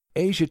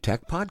Asia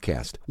Tech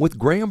Podcast with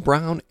Graham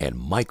Brown and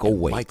Michael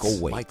Waits.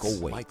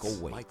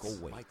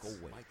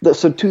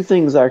 So two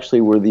things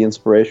actually were the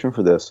inspiration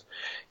for this.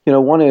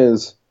 One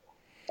is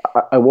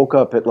I woke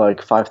up at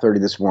like 5:30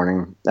 this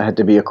morning. I had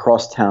to be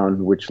across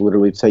town, which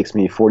literally takes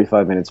me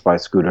 45 minutes by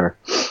scooter,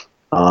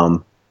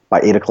 by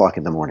 8 o'clock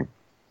in the morning,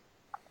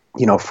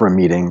 for a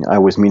meeting. I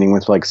was meeting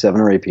with like 7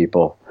 or 8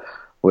 people,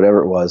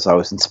 whatever it was. I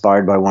was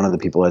inspired by one of the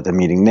people at the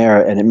meeting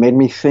there, and it made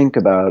me think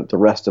about the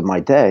rest of my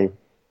day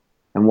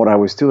and what I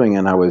was doing.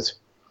 And I was,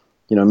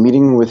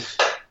 meeting with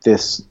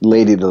this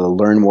lady to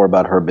learn more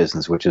about her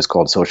business, which is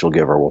called Social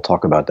Giver. We'll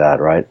talk about that,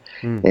 right?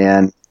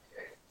 And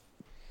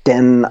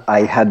then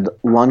I had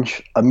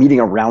lunch, a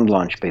meeting around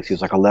lunch, basically. It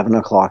was like 11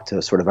 o'clock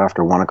to sort of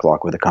after 1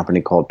 o'clock with a company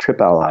called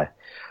Trip Ally,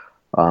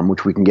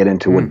 which we can get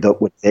into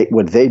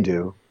what they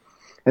do.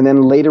 And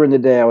then later in the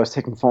day, I was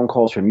taking phone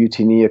calls from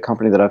UTNE, a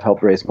company that I've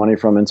helped raise money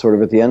from. And sort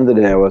of at the end of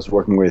the day, I was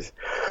working with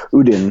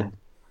Udin,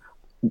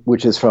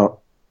 which is from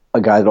a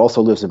guy that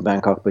also lives in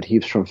Bangkok, but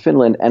he's from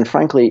Finland. And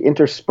frankly,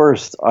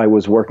 interspersed, I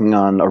was working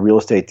on a real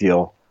estate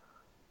deal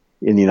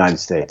in the United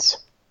States.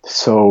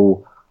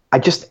 So I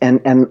just,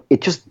 and it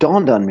just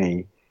dawned on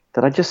me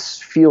that I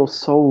just feel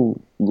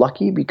so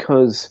lucky,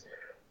 because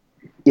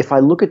if I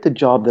look at the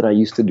job that I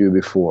used to do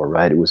before,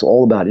 right, it was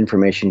all about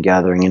information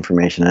gathering,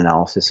 information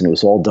analysis, and it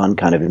was all done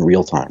kind of in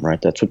real time,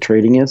 right? That's what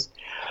trading is.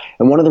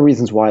 And one of the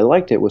reasons why I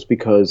liked it was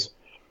because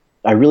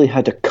I really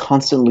had to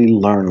constantly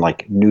learn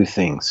like new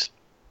things.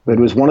 But it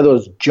was one of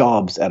those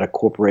jobs at a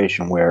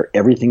corporation where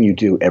everything you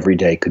do every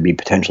day could be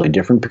potentially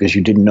different because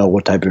you didn't know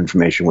what type of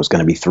information was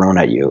going to be thrown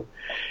at you.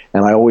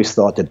 And I always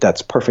thought that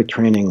that's perfect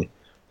training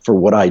for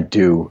what I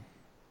do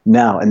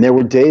now. And there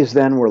were days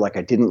then where like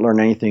I didn't learn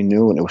anything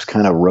new and it was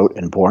kind of rote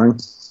and boring.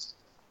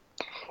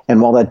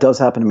 And while that does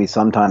happen to me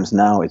sometimes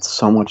now, it's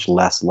so much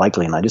less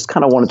likely. And I just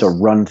kind of wanted to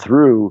run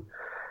through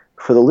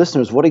for the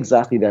listeners what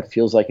exactly that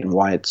feels like and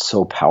why it's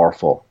so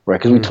powerful,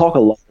 right? Because we talk a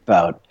lot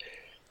about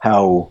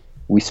how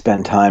we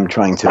spend time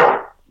trying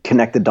to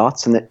connect the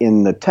dots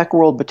in the tech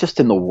world, but just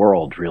in the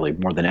world, really,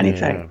 more than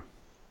anything.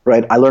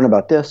 Right? I learn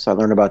about this, I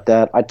learn about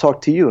that. I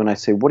talk to you and I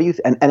say, what do you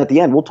and at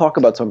the end, we'll talk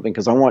about something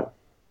because I want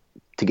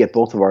to get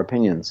both of our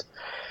opinions.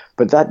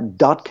 But that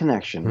dot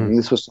connection, and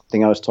this was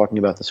something I was talking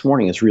about this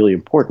morning, is really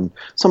important.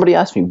 Somebody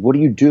asked me, what do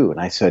you do? And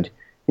I said,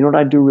 you know what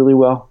I do really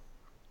well?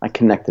 I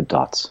connect the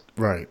dots.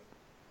 Right.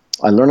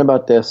 I learn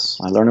about this,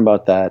 I learn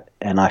about that,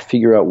 and I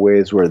figure out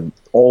ways where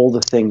all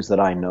the things that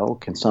I know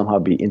can somehow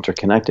be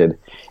interconnected,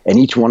 and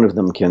each one of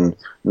them can,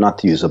 not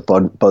to use a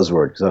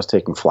buzzword, because I was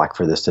taking flack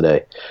for this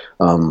today,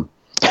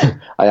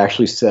 I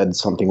actually said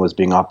something was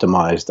being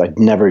optimized. I'd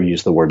never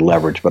use the word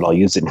leverage, but I'll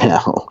use it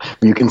now.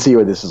 You can see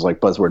where this is like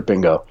buzzword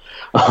bingo.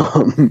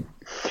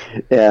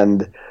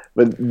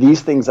 But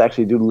these things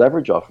actually do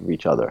leverage off of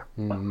each other.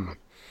 Well,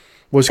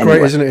 it's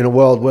great, isn't it, in a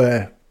world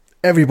where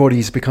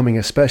everybody's becoming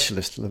a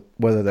specialist,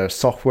 whether they're a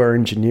software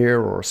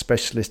engineer or a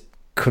specialist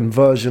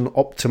conversion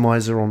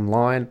optimizer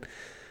online,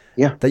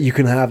 that you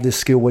can have this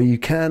skill where you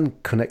can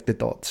connect the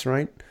dots,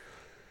 right?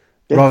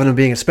 Yeah. Rather than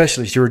being a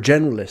specialist, you're a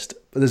generalist.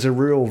 But there's a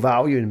real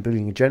value in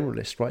being a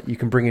generalist, right? You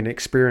can bring in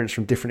experience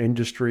from different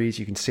industries.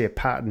 You can see a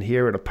pattern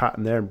here and a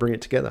pattern there and bring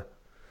it together.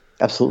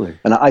 Absolutely.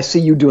 And I see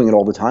you doing it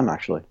all the time,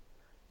 actually.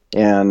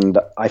 And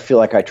I feel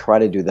like I try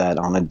to do that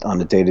on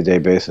a day-to-day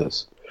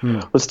basis.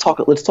 Let's talk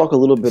a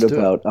little bit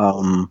about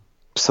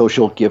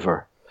Social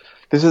Giver.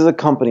 This is a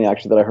company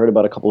actually that I heard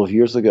about a couple of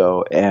years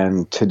ago,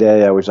 and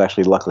today I was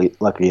actually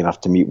lucky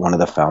enough to meet one of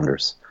the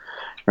founders.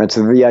 Right.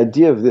 So the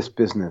idea of this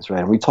business, right?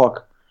 And I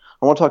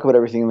want to talk about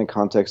everything in the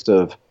context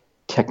of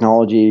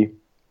technology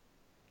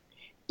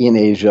in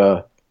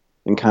Asia,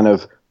 and kind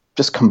of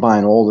just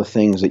combine all the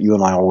things that you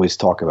and I always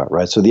talk about,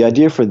 right? So the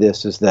idea for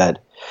this is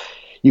that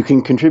you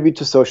can contribute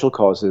to social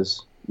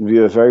causes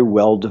via a very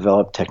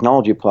well-developed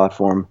technology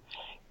platform,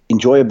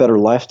 enjoy a better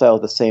lifestyle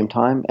at the same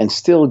time, and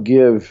still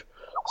give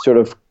sort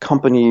of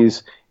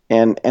companies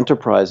and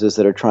enterprises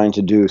that are trying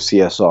to do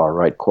CSR,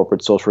 right,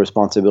 corporate social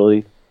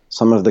responsibility,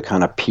 some of the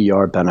kind of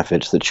PR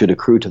benefits that should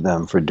accrue to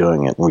them for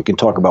doing it. And we can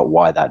talk about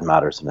why that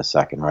matters in a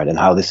second, right, and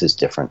how this is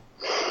different.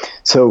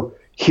 So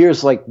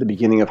here's like the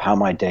beginning of how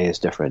my day is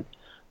different.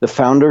 The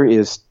founder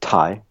is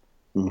Thai,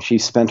 and she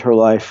spent her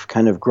life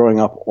kind of growing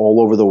up all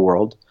over the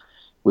world,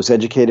 was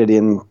educated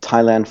in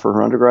Thailand for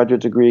her undergraduate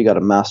degree, got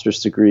a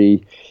master's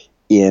degree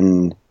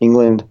in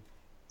England,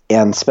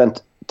 and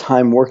spent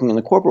time working in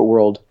the corporate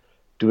world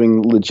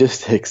doing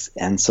logistics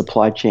and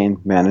supply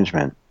chain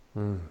management,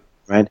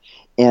 right?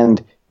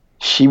 And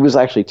she was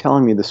actually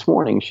telling me this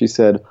morning, she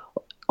said,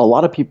 a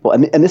lot of people,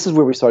 and this is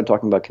where we started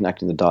talking about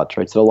connecting the dots,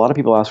 right? So a lot of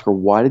people ask her,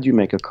 why did you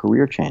make a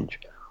career change?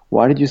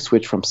 Why did you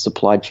switch from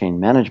supply chain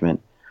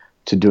management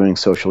to doing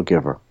Social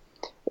Giver?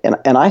 And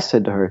I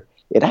said to her,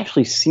 it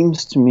actually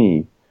seems to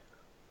me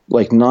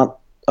like not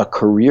a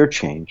career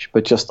change,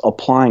 but just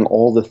applying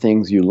all the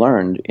things you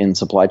learned in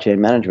supply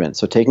chain management.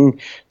 So taking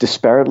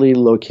disparately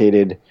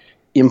located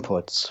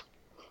inputs,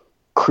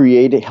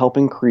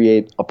 helping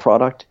create a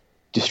product,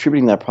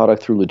 distributing that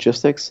product through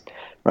logistics,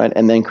 right?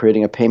 And then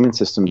creating a payment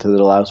system that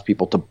allows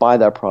people to buy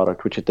that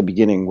product, which at the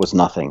beginning was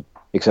nothing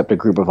except a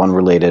group of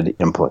unrelated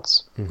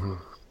inputs. Mm-hmm.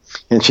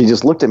 And she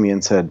just looked at me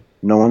and said,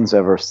 no one's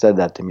ever said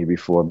that to me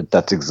before, but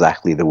that's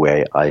exactly the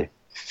way I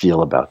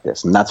feel about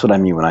this. And that's what I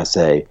mean when I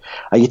say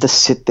I get to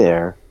sit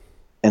there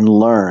and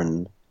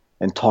learn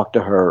and talk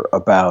to her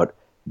about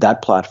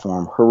that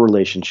platform, her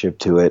relationship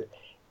to it,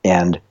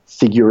 and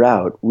figure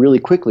out really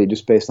quickly,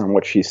 just based on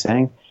what she's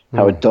saying,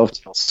 how it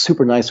dovetails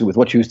super nicely with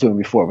what she was doing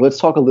before. But let's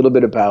talk a little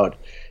bit about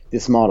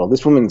this model.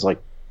 This woman's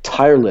like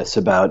tireless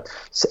about,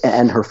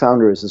 and her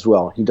founder is as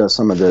well. He does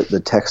some of the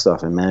tech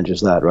stuff and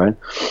manages that, right?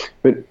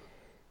 But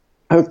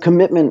her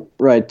commitment,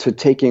 right, to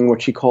taking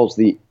what she calls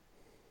the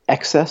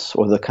excess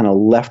or the kind of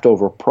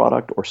leftover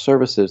product or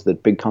services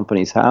that big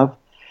companies have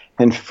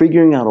and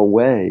figuring out a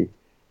way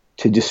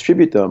to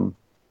distribute them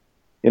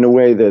in a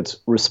way that's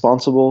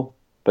responsible,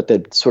 but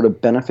that sort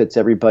of benefits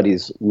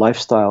everybody's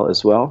lifestyle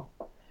as well,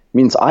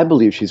 means I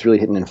believe she's really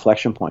hit an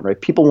inflection point, right?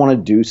 People want to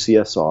do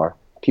CSR.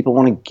 People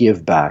want to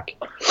give back.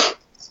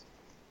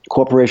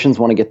 Corporations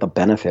want to get the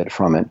benefit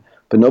from it,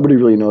 but nobody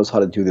really knows how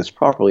to do this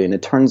properly. And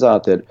it turns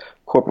out that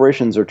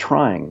corporations are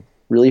trying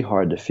really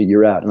hard to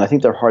figure out. And I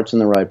think their heart's in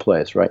the right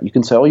place, right? You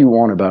can say all you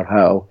want about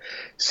how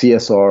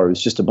CSR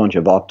is just a bunch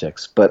of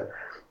optics, but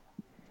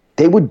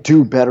they would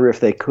do better if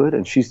they could.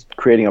 And she's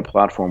creating a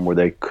platform where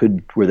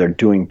they're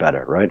doing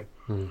better, right?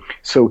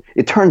 So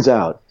it turns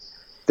out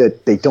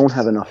that they don't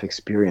have enough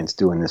experience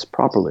doing this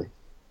properly,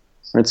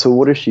 right? So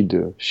what does she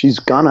do? She's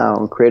gone out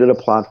and created a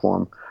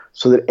platform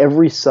so that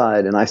every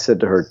side, and I said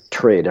to her,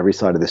 trade, every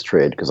side of this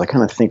trade, because I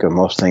kind of think of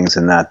most things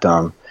in that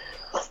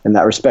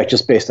respect,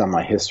 just based on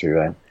my history,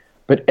 right?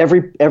 But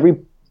every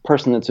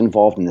person that's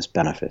involved in this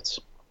benefits.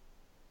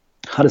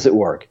 How does it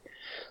work?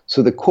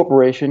 So the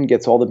corporation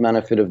gets all the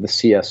benefit of the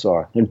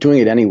CSR. They're doing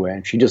it anyway,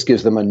 and she just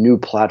gives them a new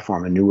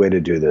platform, a new way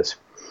to do this.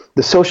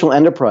 The social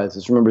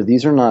enterprises, remember,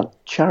 these are not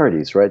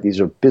charities, right?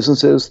 These are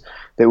businesses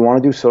that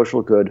want to do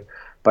social good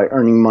by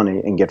earning money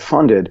and get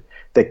funded.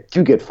 They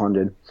do get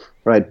funded,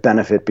 right?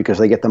 Benefit because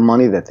they get the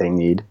money that they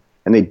need,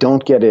 and they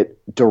don't get it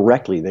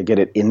directly. They get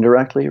it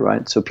indirectly,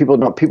 right? So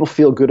people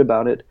feel good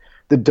about it.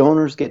 The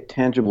donors get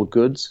tangible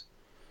goods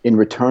in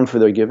return for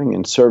their giving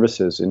and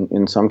services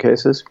in some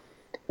cases,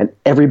 and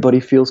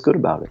everybody feels good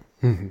about it.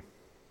 Mm-hmm.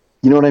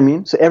 You know what I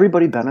mean? So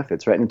everybody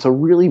benefits, right? And it's a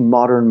really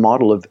modern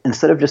model of,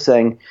 instead of just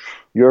saying,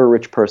 you're a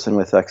rich person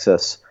with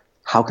excess,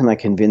 how can I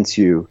convince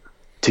you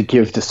to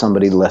give to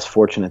somebody less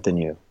fortunate than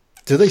you?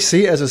 Do they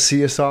see it as a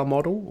CSR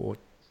model, or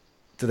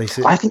do they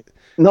see it? I think,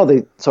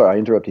 no, sorry, I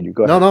interrupted you.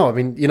 Go ahead. No, I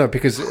mean,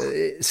 because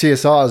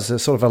CSR is a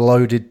sort of a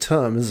loaded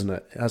term, isn't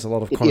it? It has a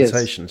lot of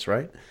connotations,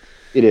 right?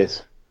 It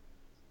is.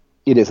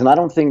 It is. And I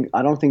don't think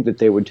that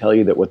they would tell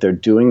you that what they're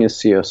doing is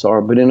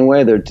CSR, but in a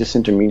way they're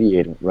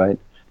disintermediating, right?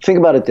 Think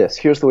about it this.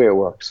 Here's the way it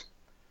works.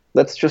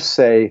 Let's just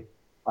say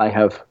I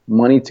have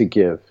money to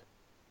give,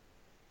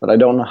 but I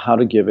don't know how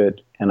to give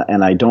it,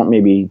 and I don't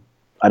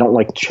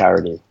like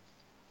charity.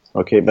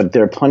 Okay, but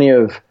there are plenty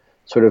of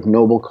sort of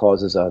noble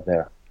causes out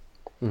there.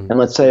 Mm-hmm. And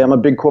let's say I'm a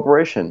big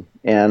corporation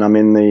and I'm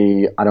in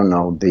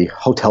the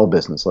hotel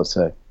business, let's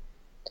say.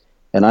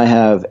 And I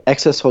have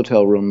excess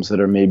hotel rooms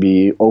that are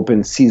maybe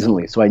open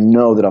seasonally. So I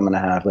know that I'm going to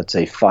have, let's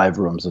say, 5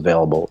 rooms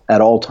available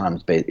at all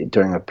times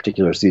during a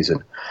particular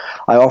season.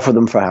 I offer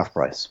them for half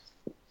price.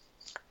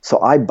 So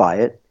I buy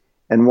it.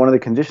 And one of the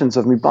conditions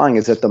of me buying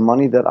is that the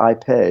money that I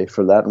pay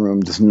for that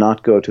room does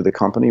not go to the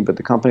company, but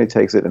the company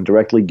takes it and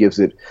directly gives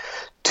it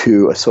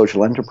to a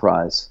social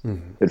enterprise.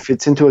 Mm-hmm. It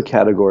fits into a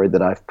category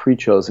that I've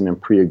pre-chosen and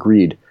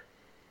pre-agreed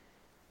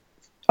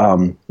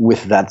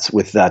with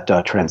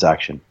that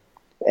transaction.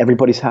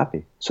 Everybody's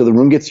happy. So the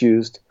room gets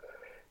used.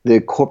 The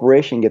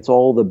corporation gets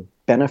all the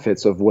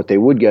benefits of what they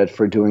would get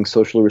for doing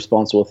socially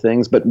responsible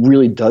things, but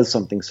really does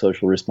something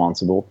socially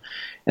responsible.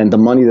 And the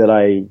money that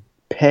I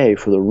pay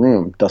for the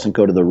room doesn't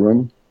go to the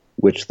room,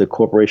 which the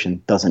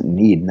corporation doesn't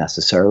need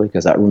necessarily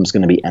because that room's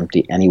going to be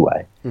empty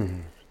anyway.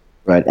 Mm-hmm.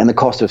 Right? And the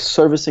cost of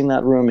servicing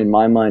that room, in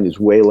my mind, is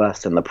way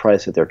less than the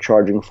price that they're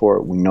charging for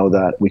it. We know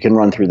that. We can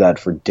run through that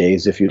for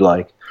days if you'd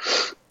like.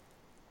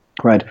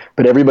 Right,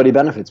 but everybody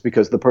benefits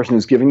because the person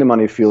who's giving the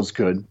money feels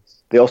good.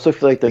 They also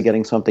feel like they're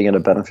getting something at a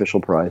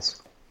beneficial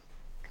price.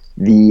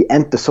 The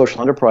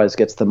social enterprise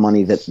gets the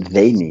money that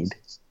they need,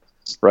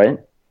 right?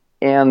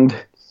 And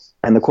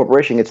the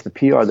corporation gets the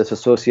PR that's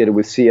associated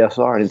with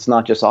CSR, and it's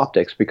not just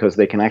optics because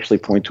they can actually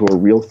point to a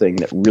real thing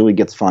that really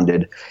gets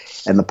funded,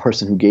 and the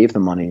person who gave the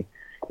money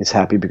is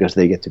happy because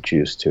they get to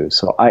choose too.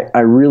 So I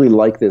really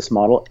like this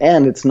model,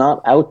 and it's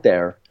not out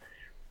there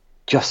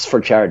just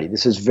for charity.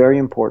 This is very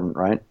important,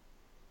 right?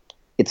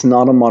 It's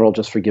not a model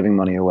just for giving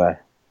money away.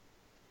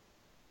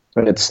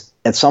 But it's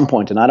at some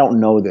point, and I don't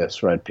know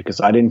this, right, because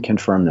I didn't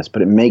confirm this,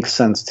 but it makes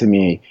sense to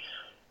me,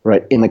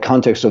 right, in the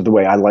context of the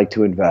way I like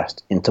to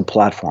invest into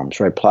platforms,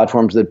 right,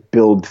 platforms that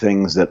build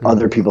things that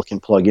other people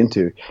can plug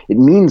into. It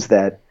means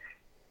that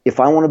if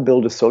I want to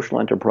build a social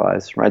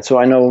enterprise, right, so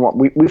I know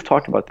we've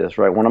talked about this,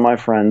 right, one of my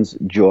friends,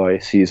 Joy,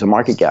 sees a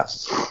market gap.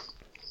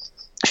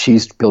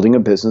 She's building a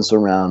business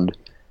around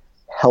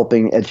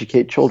helping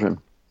educate children.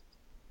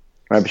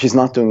 right? But she's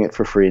not doing it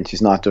for free, and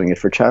she's not doing it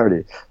for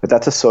charity. But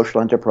that's a social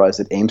enterprise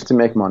that aims to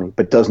make money,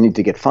 but does need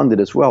to get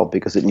funded as well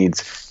because it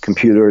needs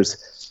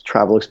computers,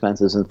 travel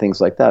expenses, and things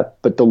like that.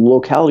 But the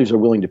localities are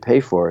willing to pay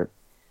for it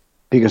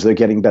because they're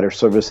getting better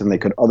service than they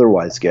could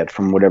otherwise get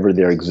from whatever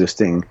their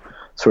existing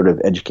sort of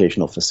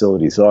educational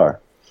facilities are.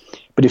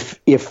 But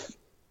if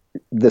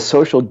the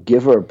social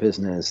giver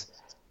business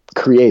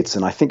creates,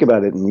 and I think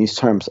about it in these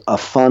terms, a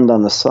fund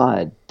on the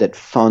side that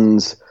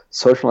funds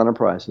social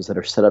enterprises that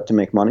are set up to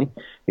make money,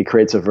 it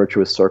creates a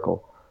virtuous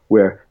circle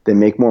where they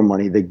make more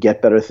money, they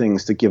get better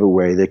things to give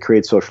away, they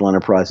create social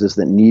enterprises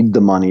that need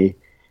the money,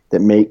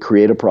 that may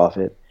create a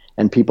profit,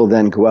 and people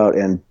then go out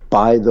and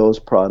buy those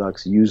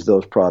products, use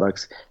those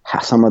products,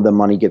 some of the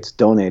money gets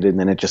donated, and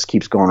then it just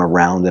keeps going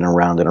around and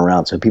around and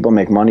around. So people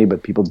make money,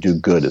 but people do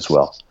good as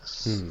well.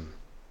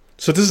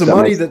 So does the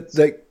money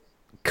that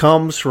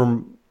comes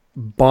from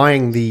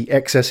buying the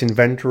excess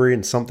inventory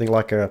in something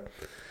like a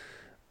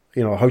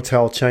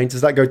hotel chain,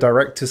 does that go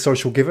direct to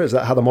social giver? Is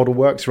that how the model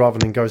works, rather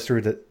than goes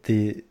through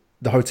the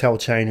hotel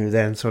chain who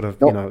then sort of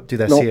do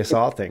their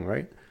CSR thing,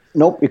 right?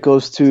 Nope, it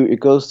goes to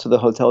the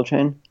hotel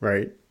chain.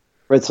 Right.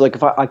 Right. So like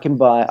if I can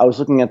buy, I was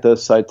looking at the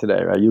site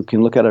today, right? You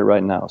can look at it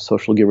right now,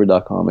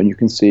 socialgiver.com, and you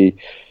can see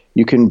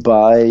you can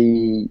buy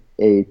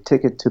a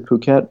ticket to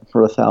Phuket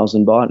for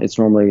 1,000 baht. It's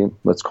normally,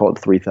 let's call it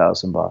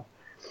 3,000 baht.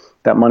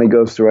 That money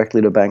goes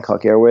directly to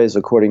Bangkok Airways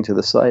according to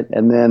the site.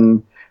 And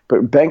then,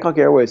 but Bangkok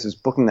Airways is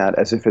booking that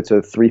as if it's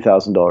a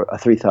 $3,000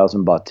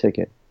 baht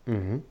ticket.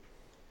 Mm-hmm.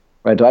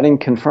 Right. I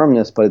didn't confirm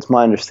this, but it's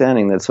my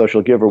understanding that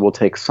Social Giver will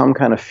take some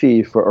kind of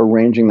fee for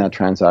arranging that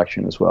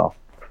transaction as well.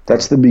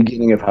 That's the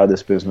beginning of how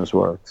this business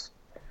works,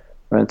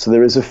 right? So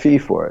there is a fee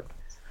for it.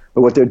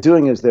 But what they're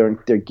doing is they're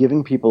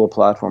giving people a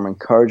platform,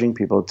 encouraging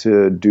people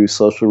to do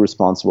socially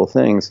responsible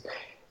things.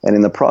 And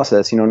in the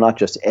process, not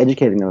just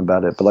educating them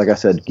about it, but like I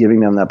said, giving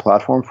them that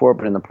platform for it,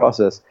 but in the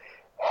process,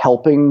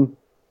 helping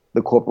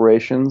the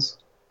corporations,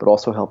 but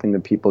also helping the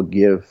people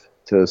give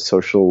to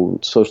socially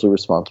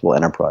responsible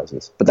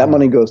enterprises. But that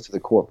money goes to the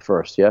corp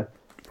first, yeah?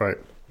 Right.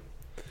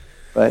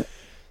 Right?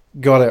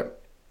 Got it.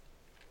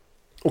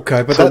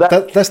 Okay, but so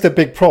that's the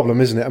big problem,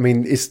 isn't it? I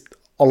mean, it's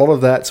a lot of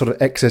that sort of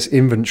excess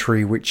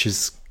inventory, which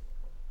is,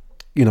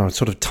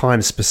 sort of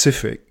time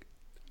specific,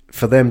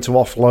 for them to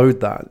offload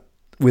that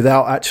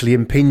without actually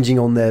impinging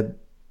on their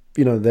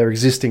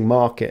existing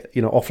market.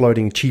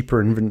 Offloading cheaper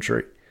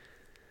inventory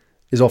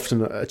is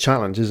often a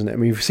challenge, isn't it? I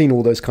mean, we've seen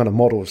all those kind of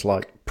models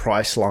like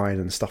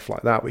Priceline and stuff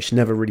like that, which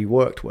never really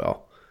worked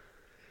well.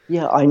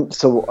 Yeah,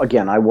 so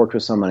again, I worked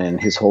with someone, and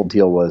his whole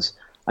deal was,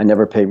 I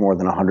never paid more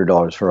than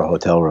 $100 for a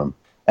hotel room.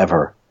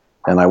 Ever.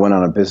 And I went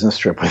on a business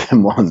trip with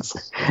him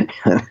once.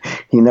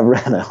 He never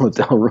had a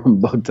hotel room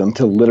booked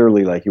until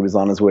literally he was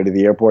on his way to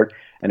the airport,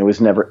 and it was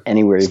never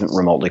anywhere even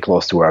remotely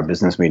close to where our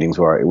business meetings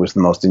were. It was the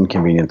most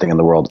inconvenient thing in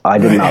the world. I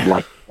did not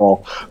like it at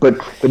all. But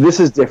this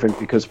is different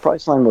because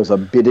Priceline was a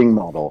bidding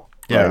model.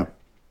 Yeah. Right?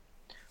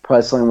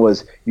 Priceline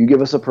was, you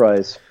give us a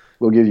price,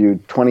 we'll give you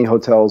 20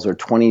 hotels or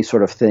 20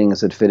 sort of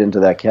things that fit into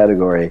that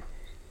category,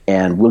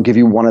 and we'll give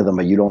you one of them,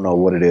 but you don't know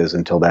what it is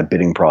until that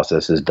bidding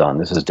process is done.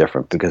 This is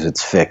different because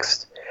it's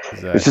fixed.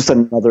 Exactly.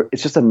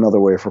 It's just another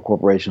way for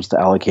corporations to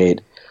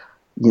allocate,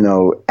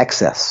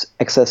 excess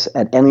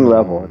at any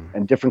level,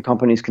 and different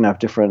companies can have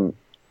different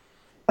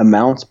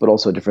amounts, but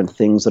also different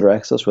things that are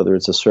excess, whether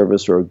it's a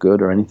service or a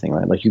good or anything,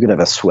 right? Like you could have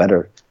a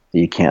sweater that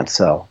you can't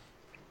sell.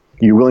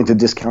 You're willing to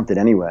discount it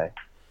anyway,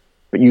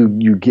 but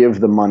you give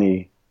the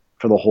money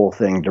for the whole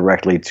thing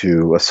directly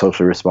to a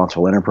socially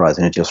responsible enterprise,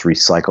 and it just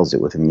recycles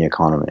it within the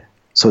economy.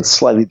 So it's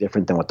slightly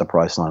different than what the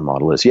Priceline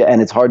model is. Yeah,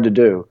 and it's hard to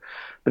do.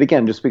 But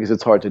again, just because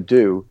it's hard to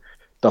do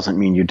doesn't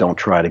mean you don't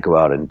try to go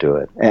out and do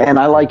it. And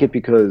I like it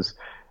because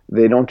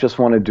they don't just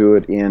want to do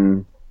it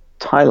in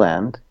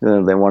Thailand.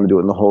 They want to do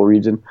it in the whole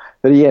region.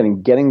 But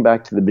again, getting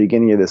back to the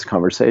beginning of this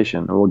conversation,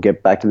 and we'll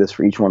get back to this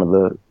for each of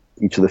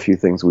the few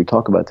things we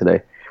talk about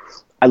today.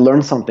 I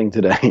learned something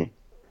today.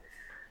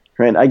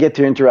 Right? I get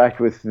to interact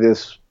with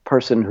this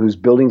person who's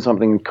building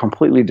something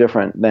completely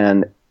different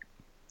than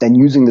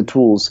using the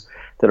tools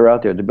that are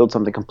out there to build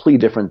something completely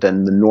different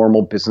than the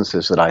normal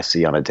businesses that I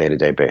see on a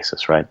day-to-day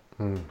basis, right?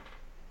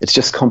 It's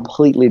just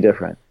completely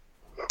different.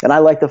 And I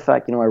like the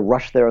fact, I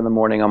rush there in the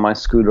morning on my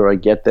scooter, I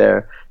get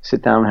there,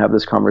 sit down and have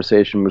this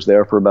conversation, was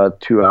there for about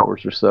 2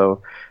 hours or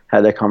so,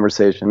 had that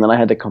conversation, then I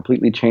had to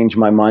completely change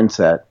my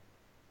mindset,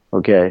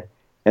 okay,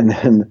 and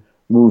then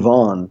move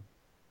on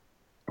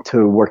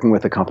to working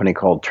with a company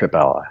called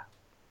TripAlly.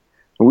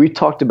 We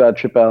talked about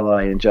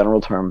TripAlly in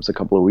general terms a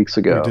couple of weeks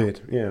ago. We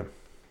did, yeah.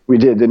 We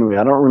did, didn't we?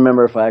 I don't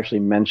remember if I actually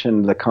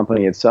mentioned the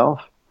company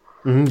itself.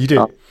 Mm-hmm, you did.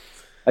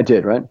 I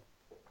did, right?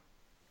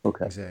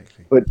 Okay.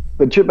 Exactly. But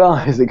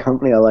TripAlly is a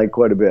company I like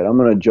quite a bit. I'm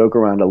going to joke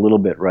around a little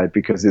bit, right?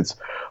 Because it's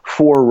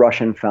 4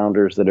 Russian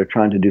founders that are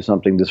trying to do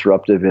something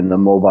disruptive in the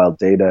mobile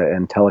data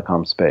and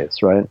telecom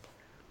space, right?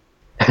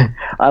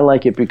 I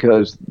like it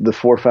because the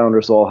 4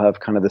 founders all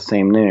have kind of the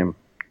same name,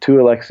 two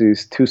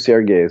Alexis, two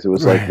Sergeys. It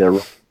was like their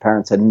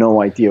parents had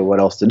no idea what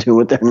else to do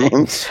with their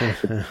names.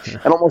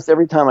 And almost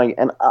every time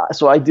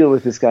so I deal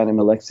with this guy named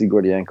Alexei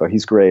Gordienko.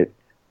 He's great.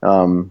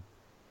 And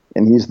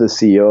he's the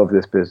CEO of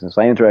this business.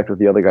 I interact with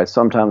the other guys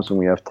sometimes when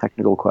we have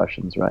technical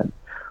questions, right?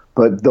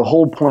 But the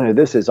whole point of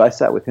this is I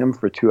sat with him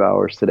for 2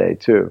 hours today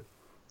too.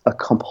 A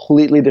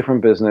completely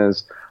different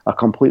business, a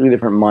completely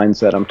different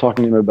mindset. I'm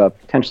talking to him about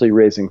potentially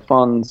raising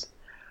funds,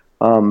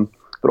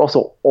 but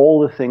also all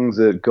the things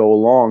that go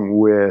along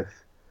with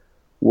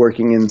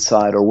working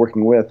inside or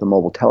working with a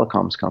mobile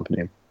telecoms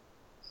company.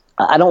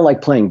 I don't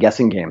like playing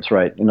guessing games,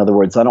 right? In other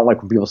words, I don't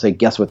like when people say,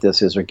 guess what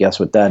this is or guess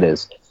what that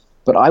is.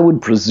 But I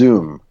would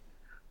presume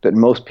that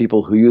most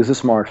people who use a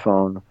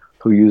smartphone,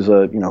 who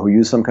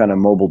use some kind of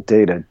mobile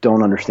data,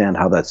 don't understand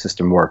how that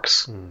system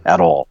works at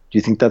all. Do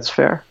you think that's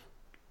fair?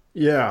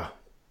 Yeah.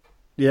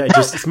 Yeah,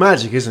 it's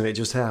magic, isn't it? It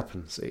just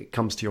happens. It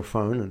comes to your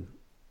phone and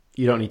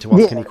you don't need to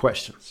ask any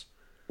questions.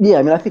 Yeah,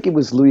 I mean, I think it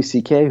was Louis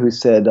C.K. who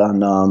said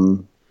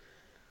on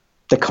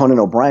the Conan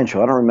O'Brien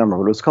show, I don't remember,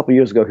 but it was a couple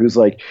years ago, he was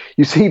like,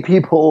 you see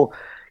people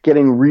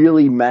getting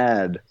really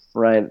mad,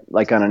 right?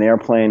 Like on an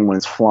airplane when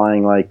it's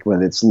flying, like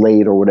when it's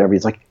late or whatever.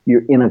 He's like,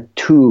 you're in a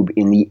tube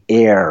in the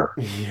air.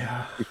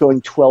 Yeah. You're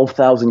going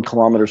 12,000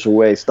 kilometers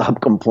away.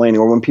 Stop complaining.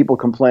 Or when people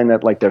complain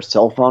that like their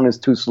cell phone is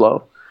too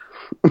slow,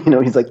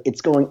 he's like,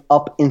 it's going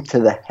up into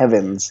the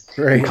heavens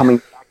and coming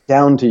back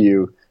down to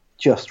you.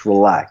 Just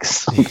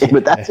relax. Okay?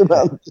 But that's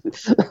about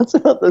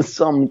the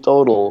sum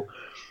total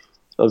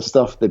of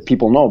stuff that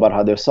people know about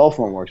how their cell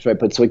phone works, right?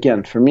 But so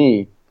again, for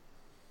me,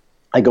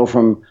 I go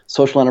from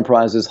social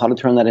enterprises, how to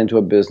turn that into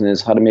a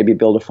business, how to maybe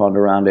build a fund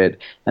around it,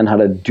 and how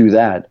to do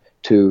that,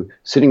 to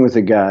sitting with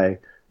a guy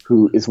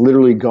who is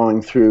literally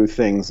going through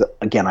things that,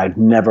 again, I'd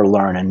never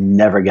learn and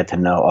never get to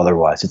know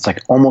otherwise. It's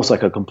like almost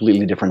like a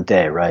completely different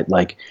day, right?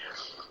 Like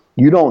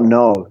you don't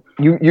know,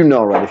 you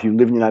know, right? If you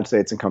live in the United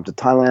States and come to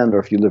Thailand, or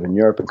if you live in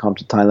Europe and come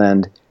to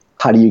Thailand,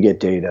 how do you get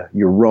data?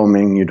 You're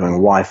roaming, you're doing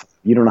Wi-Fi.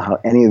 You don't know how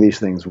any of these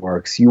things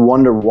works. You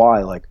wonder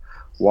why, like,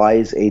 why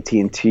is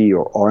AT&T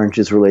or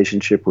Orange's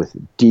relationship with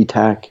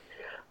DTAC,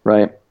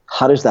 right?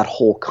 How does that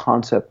whole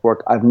concept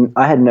work?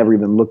 I had never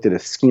even looked at a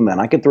schema,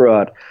 and I could throw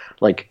out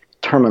like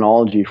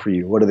terminology for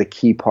you. What are the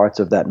key parts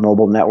of that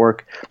mobile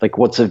network? Like,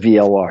 what's a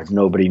VLR?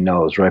 Nobody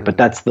knows, right? But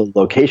that's the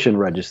location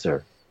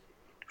register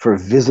for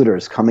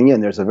visitors coming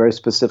in. There's a very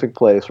specific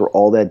place where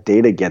all that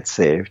data gets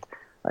saved.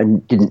 I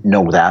didn't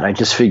know that. I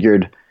just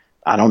figured,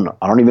 I don't know.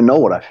 I don't even know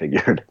what I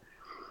figured.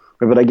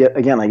 But I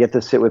get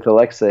to sit with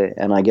Alexei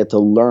and I get to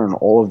learn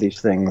all of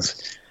these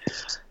things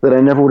that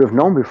I never would have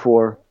known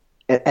before.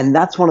 And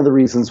that's one of the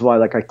reasons why,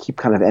 like, I keep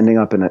kind of ending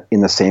up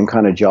in the same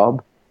kind of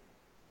job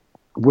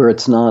where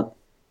it's not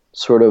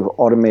sort of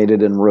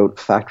automated and rote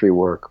factory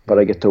work, but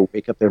I get to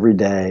wake up every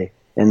day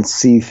and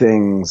see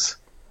things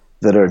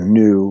that are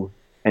new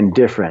and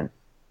different,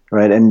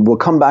 right? And we'll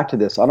come back to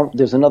this.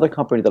 There's another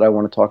company that I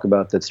want to talk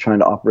about that's trying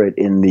to operate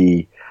in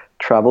the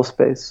travel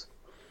space.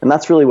 And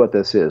that's really what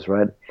this is,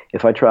 right?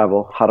 If I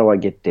travel, how do I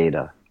get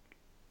data?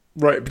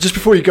 Right, but just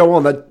before you go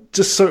on, that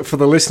just so for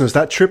the listeners,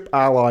 that Trip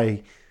Ally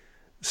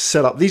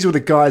setup, these were the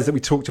guys that we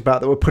talked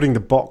about that were putting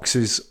the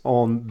boxes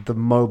on the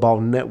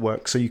mobile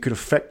network. So you could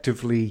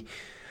effectively,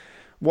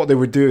 what they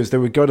would do is they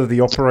would go to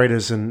the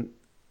operators and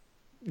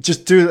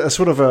just do a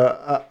sort of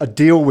a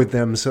deal with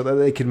them so that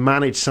they can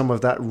manage some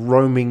of that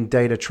roaming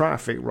data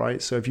traffic, right?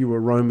 So if you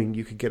were roaming,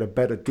 you could get a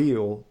better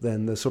deal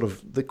than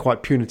the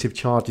quite punitive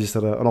charges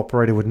that an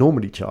operator would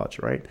normally charge,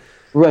 right?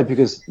 Right,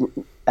 because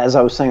as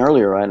I was saying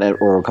earlier, right,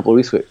 or a couple of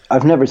weeks ago,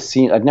 I'd never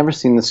seen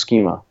the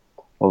schema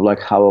of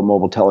like how a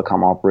mobile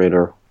telecom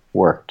operator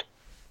worked.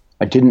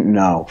 I didn't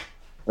know.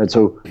 Right,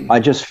 so I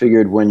just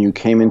figured when you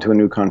came into a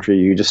new country,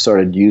 you just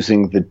started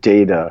using the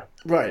data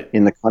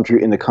in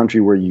the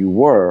country where you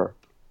were,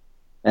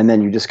 and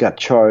then you just got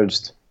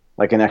charged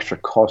like an extra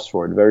cost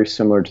for it, very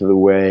similar to the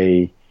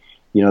way,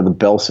 the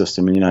Bell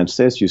system in the United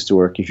States used to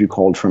work. If you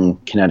called from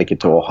Connecticut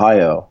to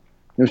Ohio,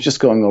 it was just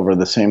going over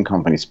the same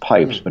company's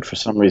pipes, but for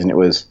some reason it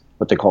was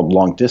what they called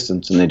long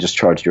distance, and they just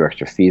charged you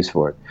extra fees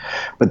for it.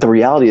 But the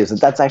reality is that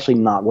that's actually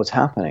not what's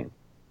happening,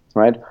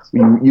 right?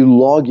 You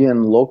log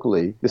in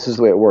locally. This is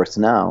the way it works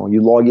now.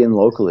 You log in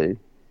locally.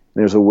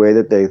 There's a way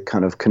that they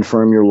kind of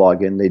confirm your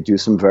login. They do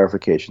some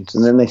verifications,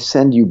 and then they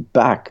send you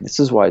back. This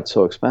is why it's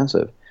so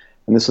expensive,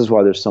 and this is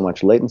why there's so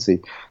much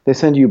latency. They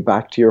send you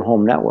back to your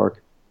home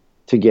network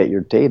to get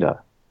your data.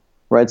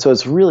 Right, so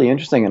it's really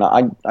interesting, and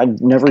I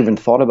never even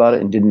thought about it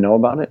and didn't know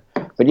about it.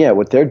 But yeah,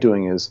 what they're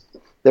doing is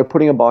they're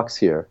putting a box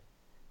here,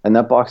 and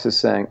that box is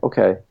saying,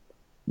 okay,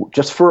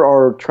 just for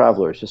our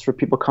travelers, just for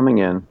people coming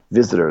in,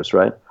 visitors,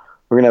 right?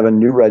 We're going to have a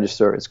new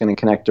register. It's going to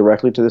connect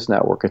directly to this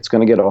network. It's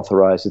going to get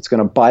authorized. It's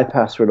going to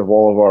bypass sort of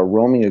all of our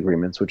roaming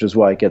agreements, which is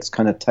why it gets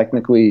kind of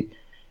technically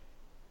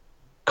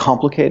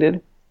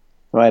complicated,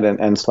 right,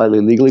 and slightly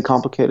legally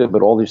complicated,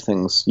 but all these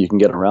things, you can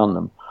get around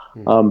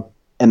them.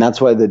 And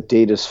that's why the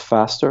data's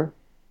faster.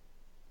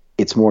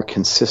 It's more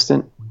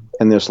consistent,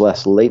 and there's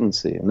less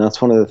latency. And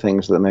that's one of the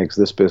things that makes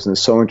this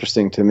business so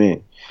interesting to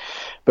me.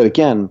 But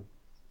again,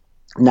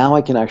 now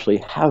I can actually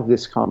have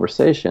this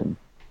conversation,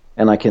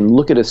 and I can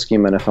look at a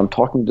schema, and if I'm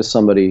talking to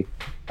somebody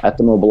at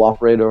the mobile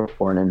operator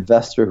or an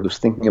investor who's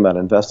thinking about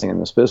investing in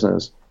this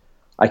business,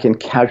 I can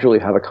casually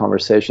have a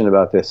conversation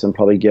about this and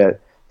probably get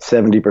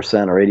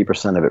 70% or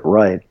 80% of it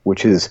right,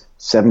 which is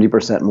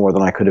 70% more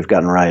than I could have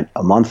gotten right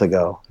a month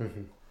ago.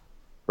 Mm-hmm.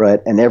 Right.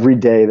 And every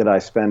day that I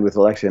spend with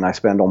Alexi, and I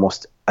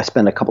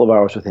spend a couple of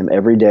hours with him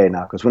every day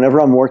now, because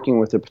whenever I'm working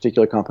with a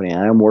particular company,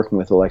 and I am working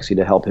with Alexi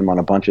to help him on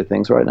a bunch of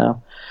things right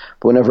now,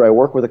 but whenever I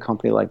work with a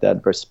company like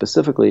that, very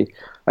specifically,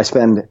 I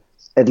spend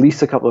at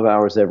least a couple of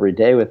hours every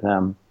day with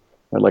them.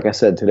 Like I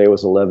said, today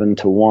was 11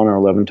 to 1 or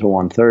 11 to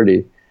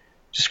 1:30,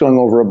 just going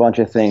over a bunch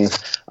of things.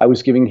 I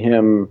was giving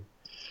him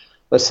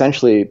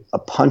essentially a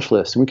punch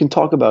list. And we can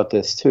talk about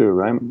this too,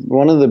 right?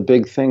 One of the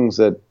big things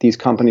that these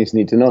companies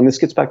need to know, and this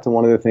gets back to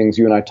one of the things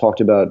you and I talked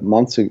about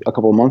a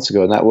couple of months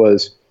ago, and that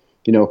was,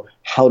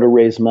 how to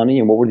raise money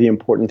and what were the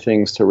important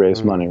things to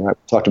raise money, right?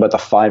 We talked about the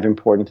 5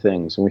 important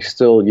things, and we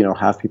still,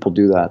 have people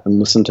do that and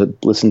listen to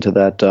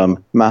that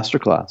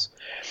masterclass.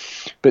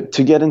 But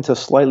to get into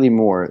slightly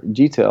more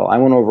detail, I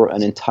went over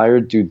an entire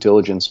due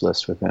diligence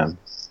list with him,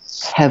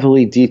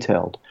 heavily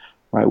detailed,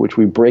 right? Which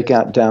we break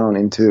out down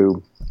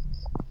into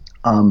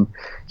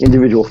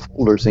individual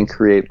folders and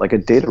create like a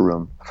data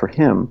room for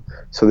him,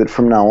 so that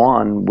from now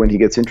on, when he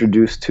gets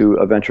introduced to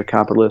a venture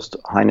capitalist,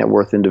 high net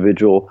worth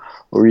individual,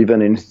 or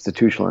even an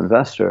institutional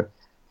investor,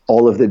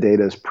 all of the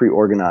data is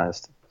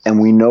pre-organized.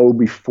 And we know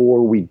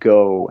before we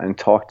go and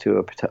talk to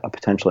a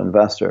potential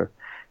investor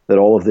that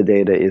all of the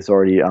data is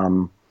already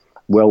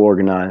well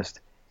organized,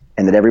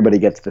 and that everybody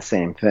gets the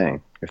same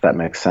thing, if that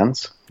makes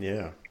sense.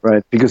 Yeah.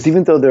 Right. Because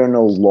even though there are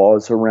no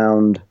laws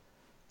around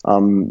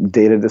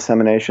data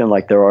dissemination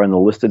like there are in the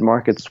listed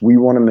markets, we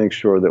want to make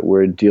sure that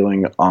we're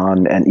dealing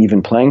on an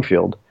even playing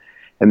field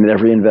and that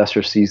every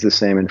investor sees the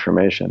same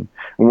information.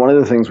 And one of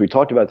the things we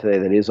talked about today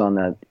that is on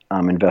that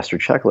investor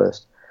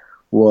checklist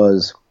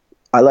was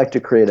I like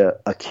to create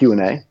a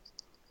Q&A,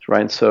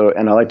 right? So,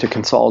 and I like to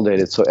consolidate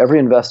it. So every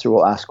investor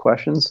will ask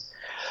questions.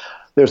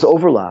 There's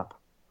overlap,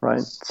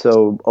 right?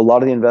 So a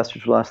lot of the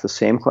investors will ask the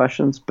same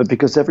questions, but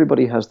because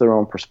everybody has their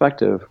own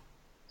perspective,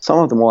 some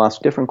of them will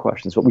ask different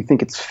questions, but we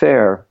think it's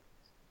fair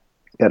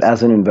that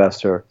as an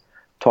investor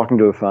talking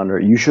to a founder,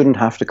 you shouldn't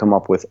have to come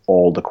up with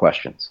all the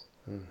questions.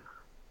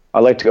 I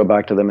like to go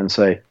back to them and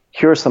say,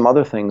 here are some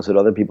other things that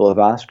other people have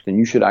asked, and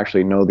you should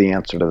actually know the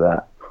answer to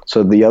that.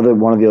 So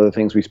one of the other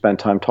things we spent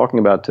time talking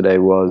about today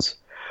was,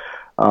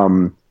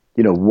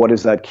 what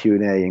does that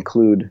Q&A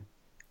include?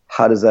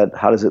 How does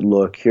it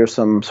look? Here's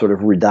some sort of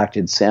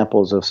redacted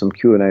samples of some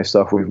Q&A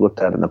stuff we've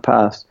looked at in the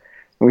past.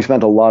 And we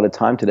spent a lot of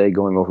time today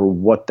going over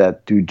what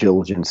that due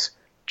diligence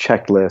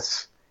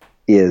checklist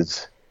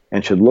is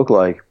and should look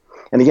like.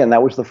 And again,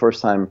 that was the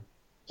first time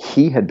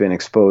he had been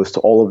exposed to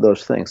all of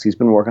those things. He's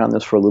been working on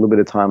this for a little bit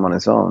of time on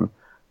his own,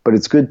 but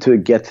it's good to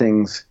get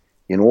things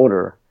in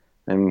order.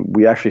 And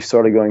we actually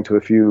started going to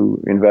a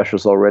few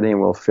investors already,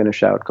 and we'll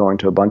finish out going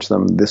to a bunch of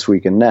them this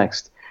week and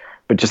next.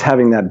 But just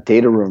having that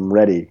data room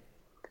ready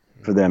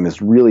for them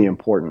is really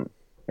important.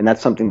 And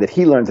that's something that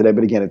he learned today.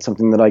 But again, it's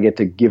something that I get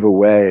to give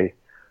away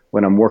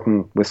when I'm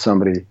working with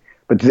somebody.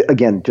 But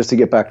again, just to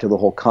get back to the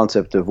whole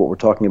concept of what we're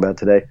talking about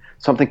today,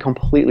 something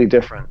completely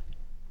different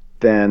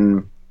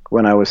than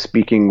when I was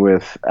speaking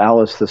with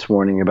Alice this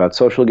morning about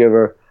Social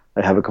Giver.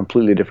 I have a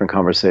completely different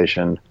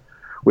conversation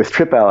with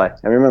Trip Ally.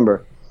 And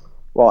remember,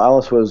 while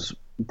Alice was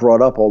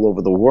brought up all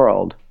over the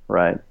world,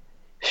 right,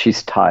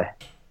 she's Thai.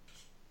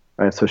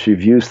 Right? So she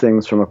views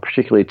things from a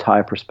particularly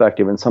Thai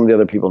perspective, and some of the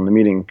other people in the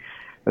meeting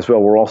as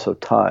well were also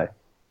Thai.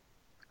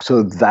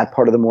 So that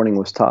part of the morning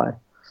was Thai.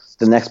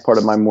 The next part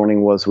of my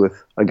morning was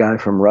with a guy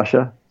from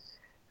Russia,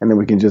 and then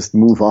we can just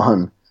move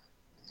on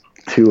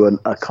to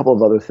a couple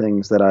of other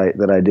things that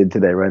I did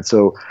today, right?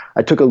 So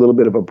I took a little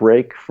bit of a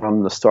break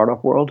from the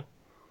startup world,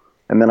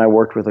 and then I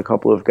worked with a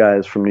couple of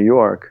guys from New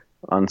York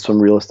on some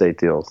real estate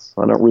deals.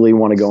 I don't really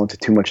want to go into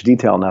too much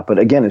detail now, but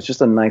again, it's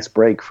just a nice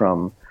break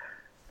from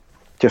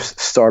just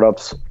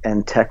startups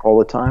and tech all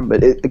the time.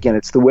 But again,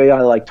 it's the way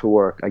I like to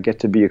work. I get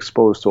to be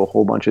exposed to a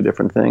whole bunch of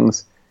different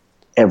things.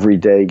 Every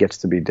day gets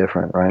to be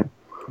different, right?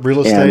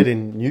 Real estate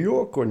in New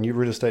York or new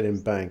real estate in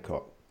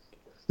Bangkok?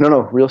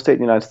 No, real estate in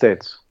the United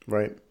States.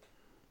 Right.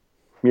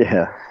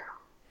 Yeah.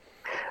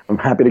 I'm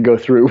happy to go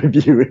through it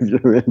with you if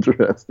you're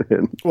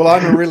interested. Well,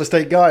 I'm a real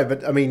estate guy,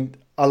 but I mean,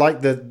 I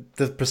like the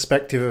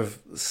perspective of,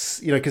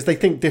 because they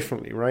think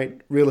differently,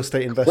 right? Real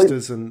estate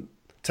investors and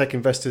tech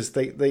investors,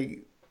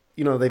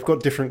 they've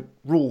got different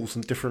rules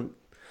and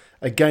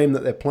a game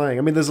that they're playing.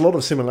 I mean, there's a lot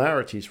of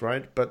similarities,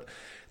 right? But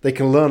they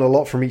can learn a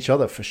lot from each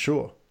other for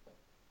sure.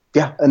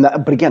 Yeah,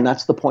 but again,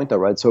 that's the point though,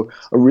 right? So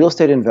a real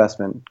estate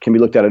investment can be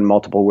looked at in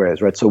multiple ways,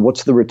 right? So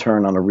what's the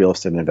return on a real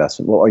estate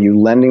investment? Well, are you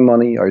lending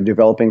money? Are you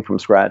developing from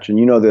scratch? And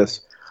you know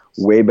this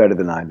way better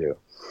than I do,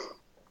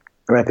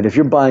 right? But if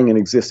you're buying an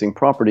existing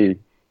property,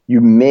 you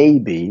may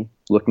be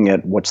looking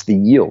at what's the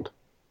yield,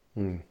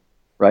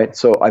 right?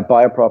 So I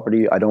buy a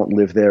property, I don't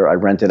live there, I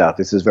rent it out.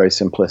 This is very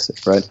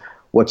simplistic, right?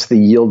 What's the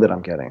yield that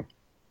I'm getting,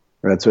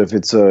 right? So if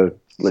it's a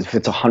if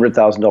it's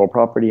 $100,000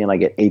 property and I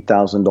get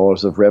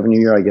 $8,000 of revenue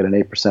a year, I get an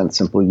 8%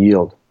 simple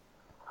yield,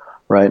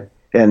 right?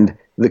 And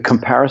the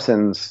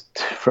comparisons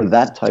for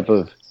that type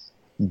of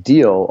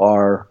deal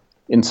are,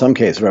 in some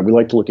cases, right? We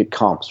like to look at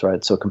comps,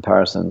 right? So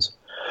comparisons.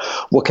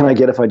 What can I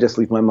get if I just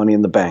leave my money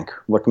in the bank?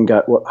 What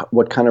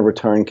kind of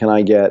return can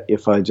I get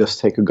if I just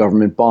take a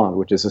government bond,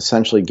 which is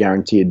essentially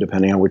guaranteed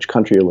depending on which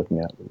country you're looking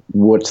at?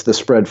 What's the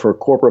spread for a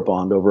corporate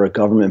bond over a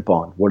government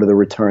bond? What are the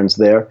returns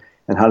there?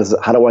 And how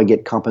do I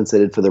get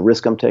compensated for the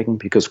risk I'm taking?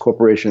 Because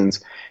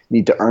corporations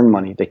need to earn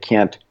money. They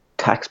can't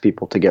tax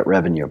people to get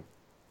revenue,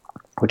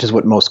 which is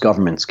what most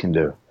governments can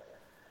do,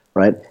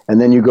 right? And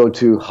then you go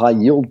to high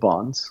yield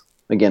bonds.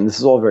 Again, this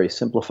is all very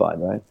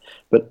simplified, right?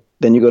 But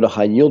then you go to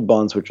high yield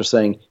bonds, which are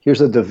saying,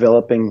 here's a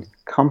developing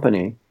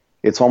company.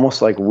 It's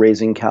almost like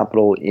raising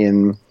capital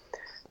in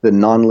the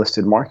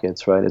non-listed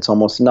markets, right? It's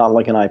almost not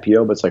like an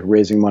IPO, but it's like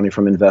raising money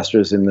from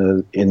investors in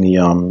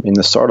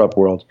the startup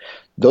world.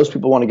 Those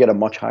people want to get a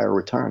much higher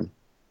return.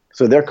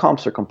 So their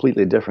comps are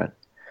completely different.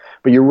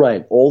 But you're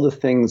right. All the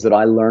things that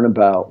I learn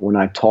about when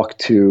I talk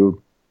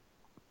to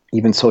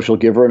even Social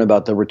Giver and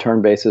about the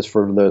return basis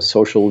for the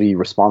socially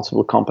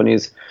responsible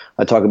companies.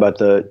 I talk about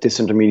the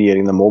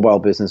disintermediating the mobile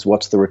business.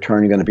 What's the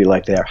return going to be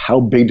like there? How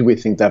big do we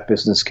think that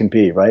business can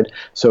be, right?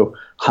 So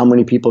how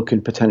many people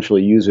can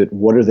potentially use it?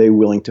 What are they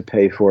willing to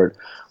pay for it?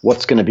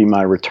 What's going to be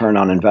my return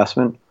on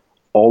investment?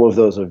 All of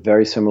those are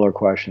very similar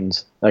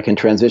questions that I can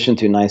transition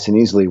to nice and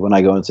easily when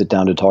I go and sit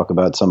down to talk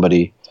about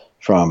somebody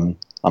from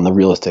on the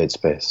real estate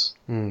space.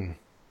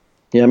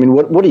 Yeah, I mean,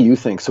 what do you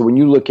think? So when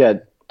you look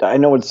at, I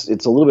know it's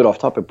a little bit off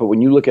topic, but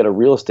when you look at a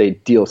real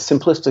estate deal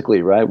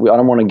simplistically, right? I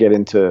don't want to get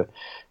into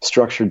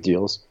structured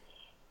deals,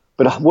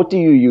 but what do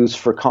you use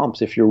for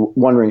comps if you're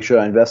wondering, should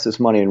I invest this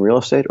money in real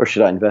estate or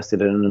should I invest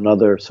it in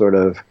another sort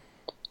of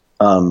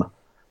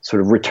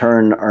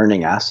return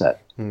earning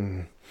asset? I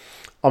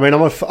mean,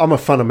 I'm a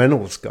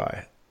fundamentals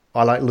guy.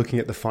 I like looking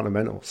at the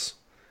fundamentals.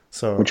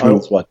 So which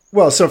means what?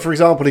 Well, so for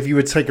example, if you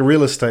would take a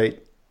real estate,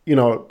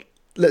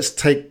 let's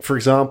take, for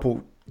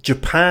example,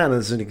 Japan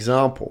as an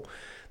example.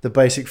 The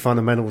basic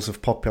fundamentals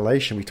of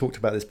population. We talked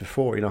about this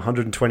before,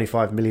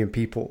 125 million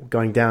people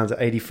going down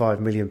to 85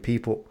 million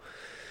people.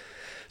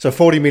 So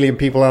 40 million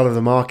people out of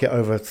the market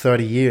over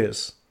 30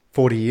 years,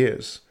 40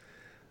 years.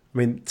 I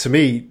mean, to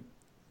me,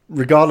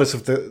 regardless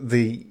of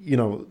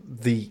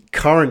the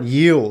current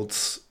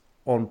yields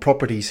on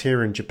properties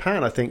here in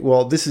Japan, I think,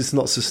 well, this is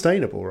not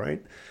sustainable,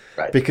 right?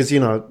 Right. Because,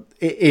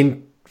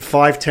 in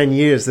 5-10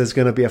 years, there's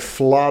going to be a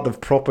flood of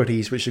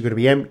properties which are going to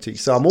be empty.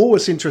 So I'm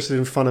always interested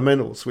in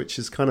fundamentals, which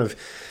is kind of,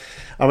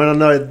 I mean, I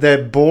know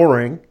they're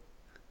boring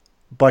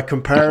by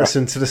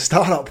comparison to the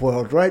startup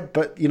world, right?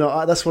 But,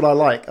 that's what I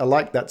like. I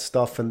like that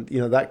stuff. And,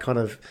 that kind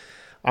of,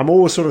 I'm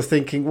always sort of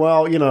thinking,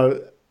 well,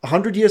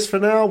 100 years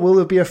from now, will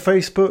there be a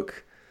Facebook?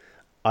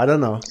 I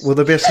don't know. Will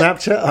there be a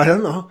Snapchat? I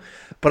don't know.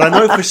 But I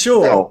know for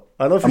sure. No.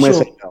 I know for I'm sure.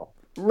 Say no.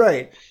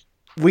 Right.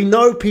 We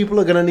know people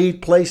are going to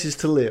need places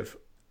to live.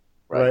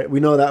 Right. We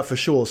know that for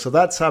sure. So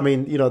that's what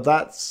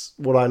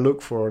I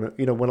look for.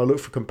 And, when I look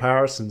for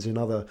comparisons in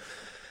other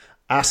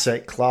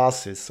asset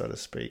classes, so to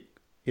speak,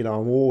 I'm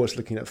always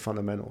looking at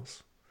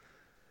fundamentals,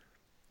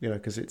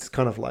 because it's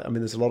kind of like, I mean,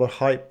 there's a lot of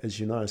hype, as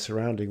you know,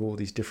 surrounding all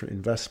these different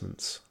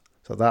investments.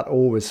 So that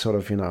always sort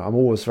of, I'm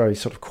always very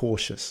sort of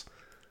cautious.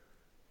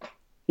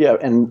 Yeah.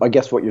 And I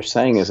guess what you're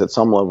saying is at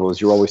some levels,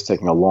 you're always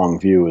taking a long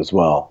view as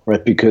well,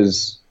 right?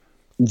 Because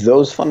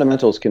those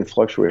fundamentals can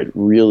fluctuate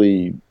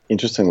really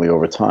interestingly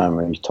over time.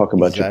 When you talk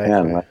about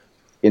Japan, right?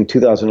 In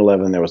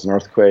 2011, there was an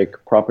earthquake.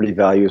 Property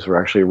values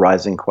were actually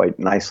rising quite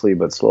nicely,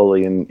 but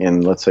slowly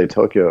in let's say,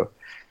 Tokyo.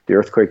 The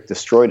earthquake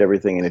destroyed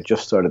everything, and it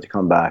just started to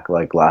come back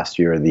like last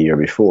year or the year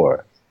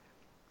before.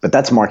 But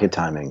that's market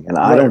timing, and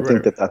I don't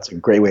think that that's a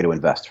great way to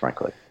invest,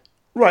 frankly.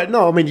 Right.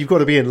 No, I mean, you've got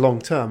to be in long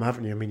term,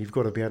 haven't you? I mean, you've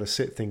got to be able to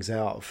sit things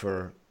out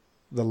for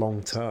the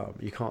long term.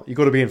 You've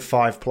got to be in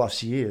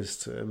 5+ years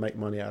to make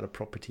money out of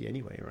property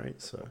anyway, right?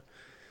 So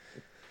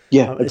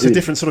yeah, it's a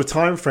different sort of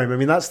time frame. I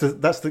mean, that's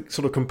the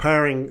sort of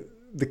comparing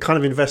the kind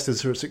of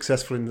investors who are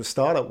successful in the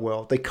startup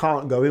world. They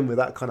can't go in with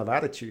that kind of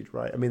attitude,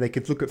 right? I mean, they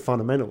could look at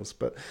fundamentals,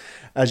 but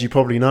as you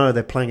probably know,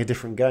 they're playing a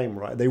different game,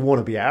 right? They want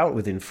to be out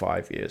within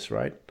 5 years,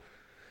 right?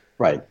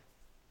 Right.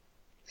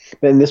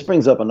 And this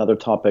brings up another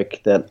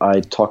topic that I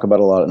talk about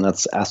a lot, and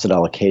that's asset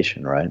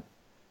allocation, right?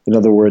 In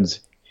other words,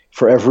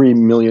 for every $1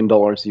 million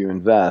you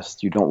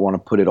invest, you don't want to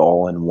put it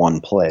all in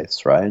one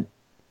place, right?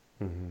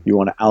 Mm-hmm. You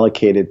want to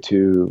allocate it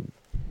to,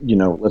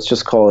 let's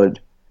just call it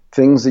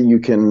things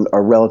that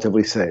are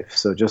relatively safe.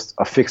 So just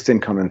a fixed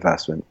income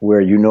investment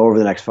where over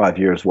the next 5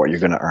 years what you're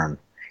going to earn.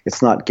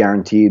 It's not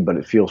guaranteed, but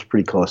it feels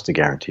pretty close to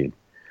guaranteed,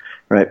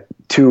 right?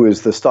 2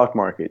 is the stock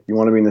market. You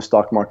want to be in the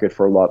stock market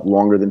for a lot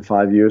longer than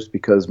 5 years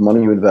because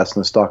money you invest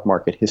in the stock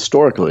market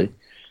historically,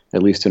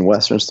 at least in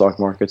Western stock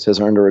markets, has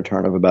earned a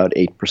return of about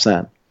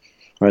 8%.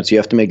 Right? So you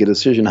have to make a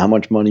decision how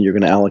much money you're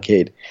going to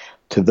allocate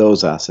to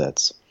those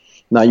assets.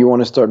 Now you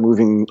want to start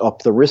moving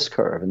up the risk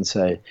curve and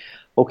say,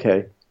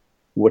 okay,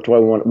 what do I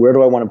want? Where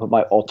do I want to put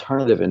my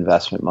alternative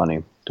investment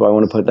money? Do I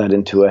want to put that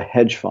into a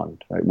hedge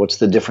fund? Right? What's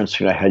the difference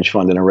between a hedge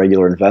fund and a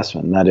regular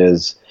investment? And that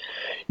is,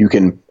 you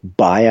can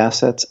buy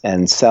assets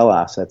and sell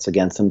assets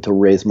against them to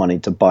raise money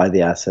to buy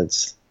the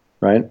assets,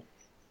 right?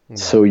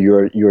 So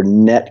your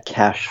net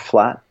cash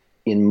flat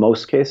in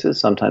most cases.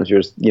 Sometimes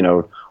you're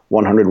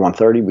 100,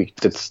 130.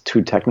 That's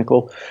too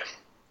technical,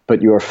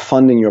 but you're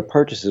funding your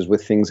purchases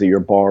with things that you're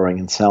borrowing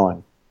and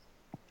selling.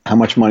 How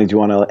much money do you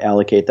want to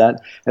allocate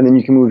that? And then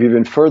you can move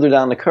even further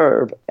down the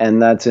curve,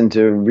 and that's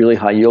into really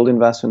high yield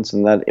investments,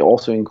 and that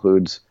also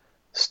includes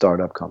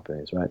startup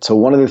companies, right? So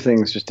one of the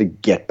things, just to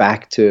get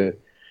back to,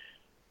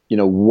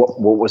 what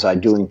was I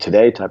doing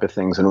today type of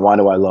things, and why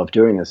do I love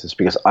doing this, is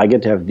because I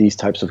get to have these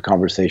types of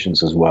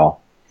conversations as well.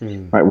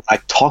 Right? When I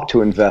talk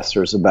to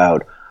investors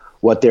about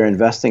what they're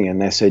investing in,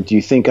 they say, do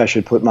you think I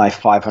should put my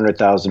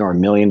 $500,000 or $1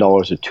 million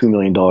or $2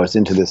 million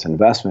into this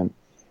investment?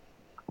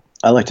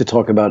 I like to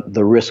talk about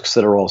the risks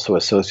that are also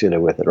associated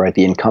with it, right?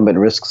 The incumbent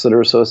risks that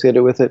are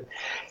associated with it.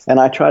 And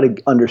I try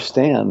to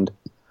understand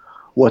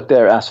what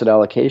their asset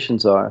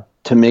allocations are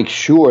to make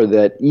sure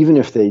that even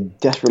if they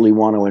desperately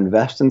want to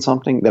invest in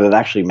something, that it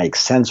actually makes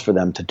sense for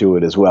them to do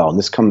it as well. And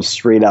this comes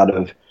straight out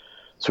of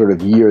sort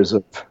of years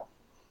of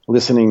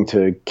listening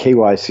to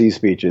KYC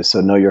speeches,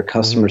 so know your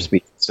customer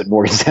speeches at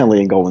Morgan Stanley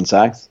and Goldman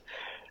Sachs.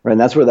 Right? And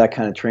that's where that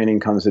kind of training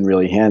comes in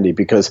really handy,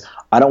 because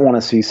I don't want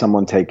to see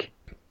someone take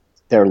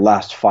their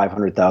last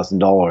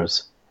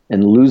 $500,000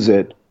 and lose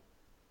it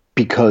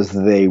because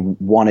they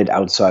wanted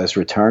outsized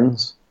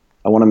returns.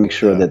 I want to make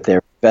sure that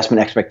their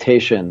investment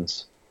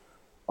expectations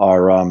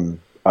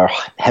are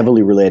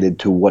heavily related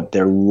to what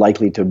they're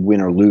likely to win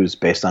or lose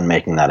based on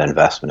making that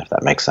investment, if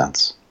that makes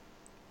sense.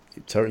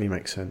 It totally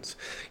makes sense.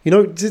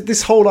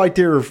 This whole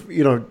idea of,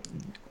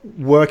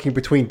 working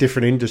between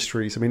different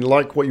industries. I mean,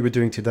 like what you were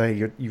doing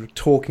today, you're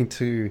talking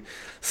to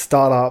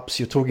startups,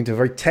 you're talking to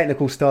very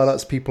technical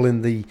startups, people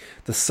in the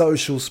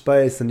social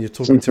space, and you're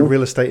talking to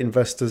real estate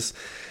investors.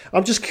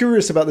 I'm just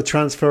curious about the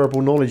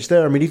transferable knowledge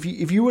there. I mean,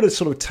 if you were to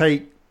sort of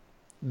take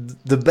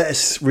the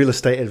best real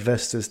estate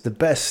investors, the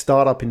best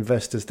startup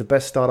investors, the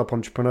best startup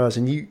entrepreneurs,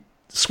 and you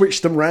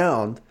switch them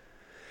around.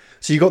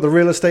 So you've got the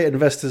real estate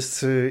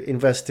investors to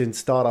invest in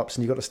startups,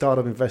 and you've got the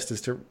startup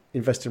investors to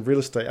invest in real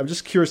estate. I'm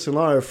just curious to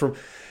know, from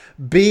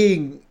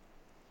being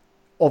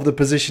of the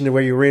position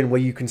where you're in,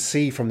 where you can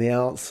see from the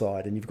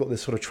outside and you've got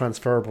this sort of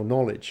transferable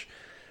knowledge,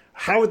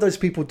 how would those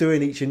people do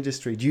in each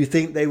industry? Do you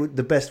think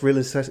the best real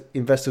estate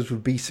investors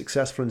would be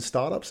successful in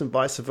startups and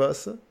vice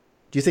versa?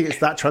 Do you think it's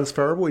that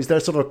transferable? Is there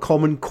sort of a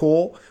common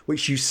core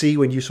which you see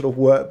when you sort of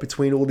work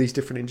between all these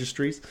different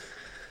industries?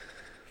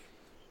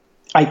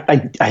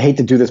 I hate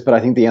to do this, but I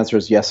think the answer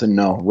is yes and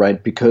no,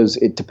 right? Because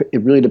it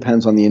really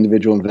depends on the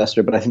individual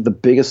investor. But I think the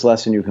biggest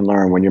lesson you can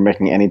learn when you're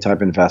making any type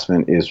of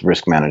investment is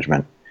risk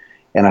management.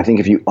 And I think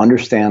if you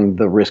understand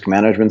the risk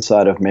management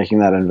side of making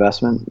that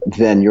investment,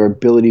 then your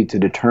ability to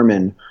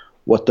determine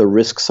what the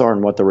risks are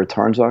and what the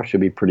returns are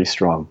should be pretty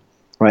strong,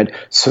 right?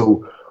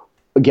 So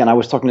again, I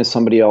was talking to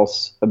somebody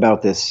else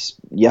about this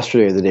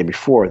yesterday or the day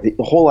before. The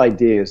whole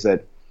idea is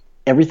that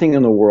everything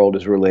in the world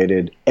is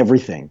related,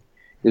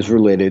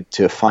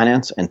 to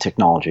finance and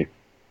technology,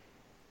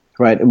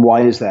 right? And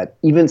why is that?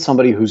 Even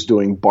somebody who's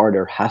doing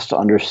barter has to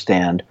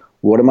understand,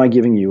 what am I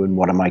giving you and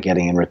what am I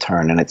getting in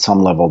return? And at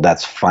some level,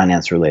 that's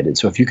finance related.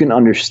 So if you can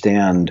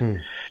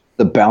understand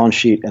the balance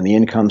sheet and the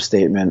income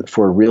statement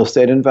for a real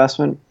estate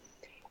investment,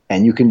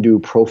 and you can do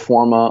pro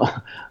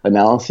forma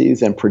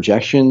analyses and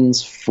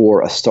projections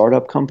for a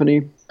startup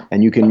company,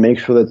 and you can make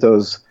sure that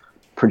those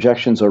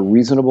projections are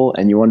reasonable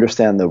and you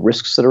understand the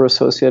risks that are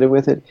associated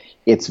with it,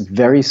 it's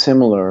very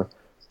similar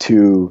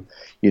to,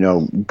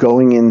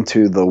 going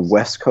into the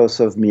west coast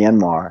of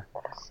Myanmar,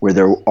 where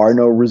there are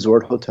no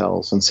resort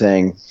hotels, and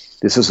saying,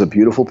 this is a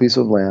beautiful piece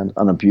of land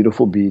on a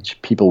beautiful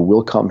beach. People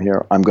will come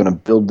here. I'm going to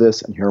build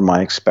this, and here are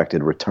my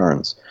expected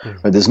returns.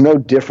 But there's no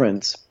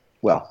difference.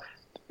 Well,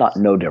 not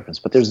no difference,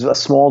 but there's a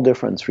small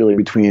difference really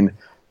between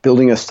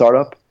building a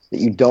startup that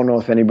you don't know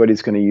if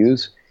anybody's going to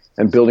use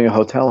and building a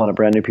hotel on a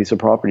brand new piece of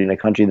property in a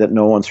country that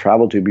no one's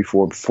traveled to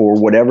before, for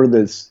whatever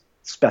the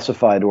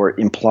specified or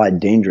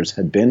implied dangers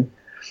had been.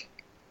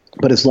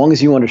 But as long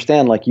as you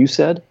understand, like you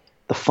said,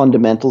 the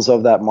fundamentals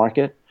of that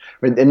market,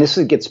 right? And this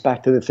gets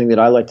back to the thing that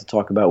I like to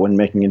talk about when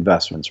making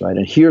investments, right?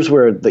 And here's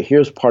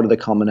part of the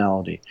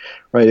commonality,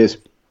 right? Is,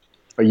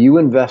 are you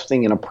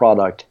investing in a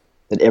product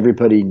that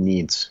everybody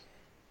needs?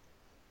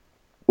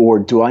 Or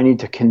do I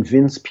need to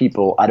convince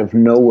people out of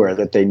nowhere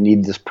that they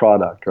need this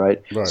product,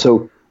 right?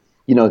 So,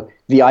 the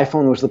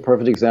iPhone was the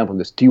perfect example of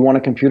this. Do you want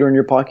a computer in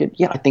your pocket?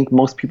 Yeah, I think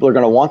most people are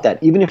going to want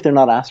that, even if they're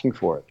not asking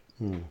for it.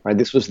 Right?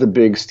 This was the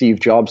big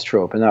Steve Jobs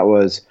trope, and that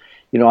was,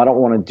 I don't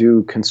want to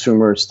do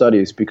consumer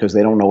studies because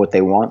they don't know what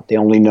they want. They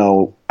only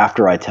know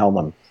after I tell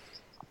them.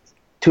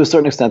 To a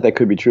certain extent, that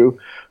could be true,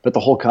 but the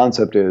whole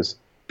concept is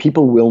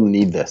people will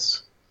need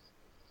this,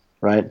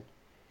 right?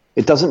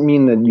 It doesn't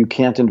mean that you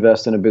can't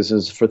invest in a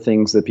business for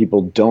things that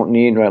people don't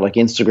need, right? Like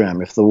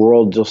Instagram. If the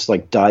world just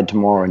died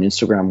tomorrow and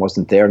Instagram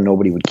wasn't there,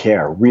 nobody would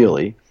care,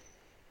 really.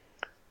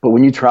 But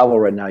when you travel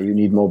right now, you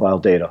need mobile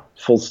data,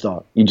 full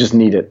stop. You just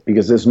need it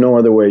because there's no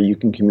other way you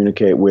can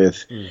communicate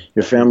with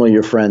your family,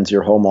 your friends,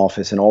 your home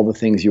office, and all the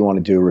things you want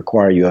to do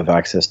require you have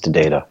access to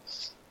data.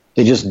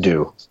 They just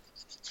do.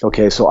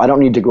 Okay, so I don't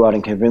need to go out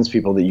and convince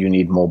people that you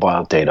need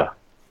mobile data.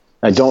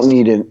 I don't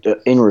need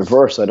in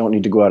reverse. I don't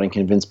need to go out and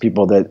convince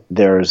people that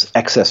there's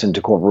excess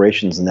into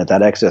corporations and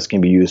that excess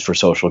can be used for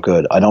social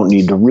good. I don't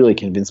need to really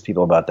convince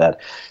people about that.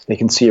 They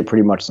can see it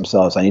pretty much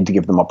themselves. I need to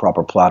give them a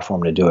proper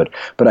platform to do it.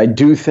 But I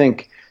do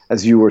think,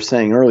 as you were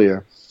saying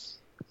earlier,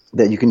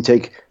 that you can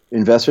take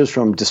investors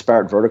from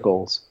disparate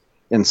verticals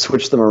and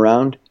switch them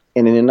around.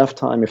 And in enough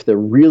time, if they're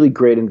really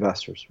great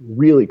investors,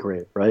 really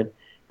great, right,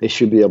 they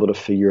should be able to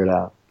figure it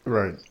out.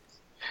 Right.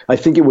 I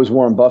think it was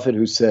Warren Buffett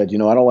who said, I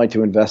don't like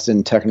to invest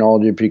in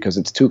technology because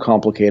it's too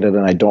complicated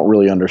and I don't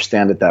really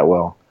understand it that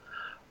well.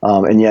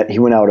 And yet he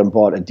went out and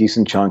bought a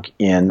decent chunk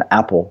in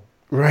Apple.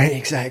 Right,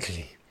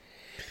 exactly.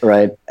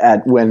 Right,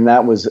 when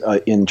that was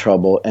in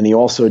trouble. And he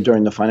also,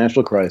 during the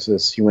financial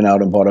crisis, he went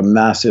out and bought a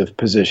massive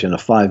position, a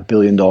 $5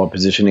 billion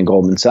position in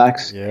Goldman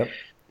Sachs. Yep.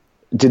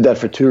 Did that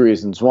for two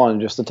reasons.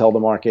 One, just to tell the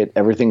market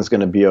everything's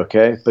going to be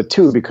okay. But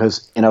two,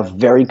 because in a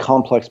very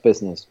complex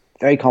business,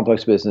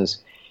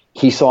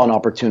 he saw an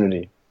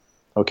opportunity,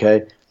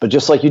 okay? But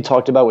just like you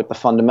talked about with the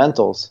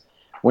fundamentals,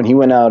 when he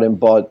went out and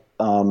bought,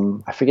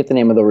 I forget the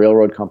name of the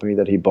railroad company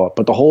that he bought,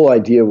 but the whole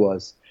idea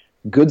was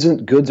goods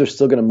are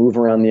still going to move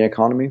around the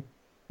economy,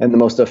 and the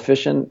most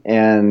efficient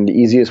and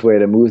easiest way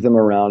to move them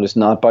around is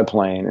not by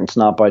plane, it's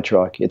not by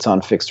truck, it's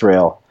on fixed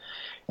rail.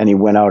 And he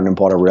went out and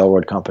bought a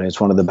railroad company.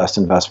 It's one of the best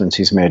investments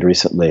he's made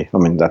recently. I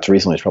mean, that's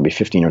recently. It's probably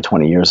 15 or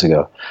 20 years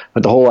ago.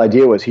 But the whole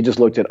idea was he just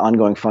looked at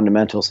ongoing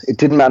fundamentals. It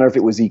didn't matter if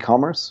it was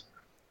e-commerce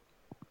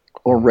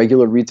or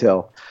regular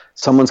retail.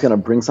 Someone's going to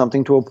bring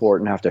something to a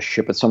port and have to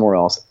ship it somewhere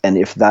else. And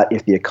if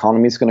the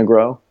economy is going to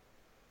grow,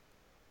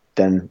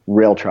 then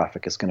rail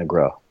traffic is going to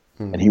grow.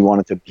 And he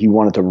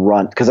wanted to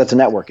run, because that's a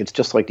network. It's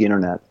just like the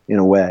internet in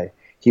a way.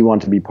 He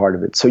wanted to be part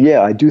of it. So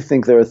yeah, I do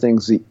think there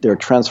are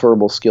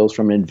transferable skills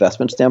from an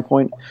investment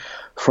standpoint,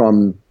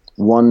 from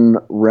one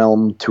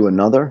realm to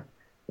another.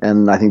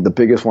 And I think the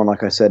biggest one,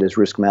 like I said, is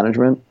risk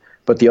management.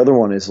 But the other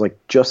one is like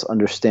just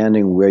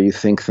understanding where you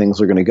think things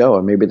are going to go.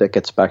 And maybe that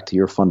gets back to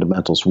your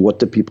fundamentals. What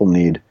do people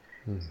need?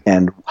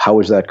 And how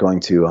is that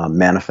going to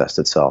manifest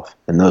itself?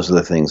 And those are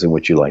the things in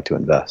which you like to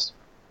invest.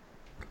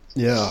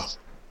 Yeah.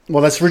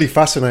 Well, that's really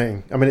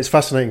fascinating. I mean, it's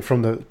fascinating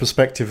from the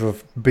perspective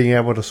of being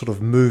able to sort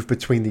of move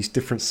between these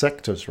different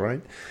sectors,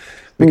 right?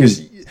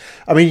 Because,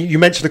 I mean, you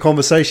mentioned a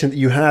conversation that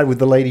you had with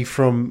the lady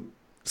from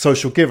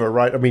Social Giver,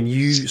 right? I mean,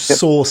 you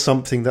saw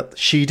something that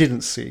she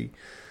didn't see.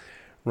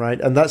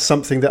 Right. And that's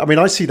something that, I mean,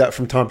 I see that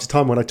from time to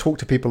time when I talk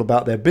to people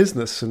about their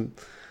business. And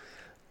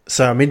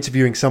so I'm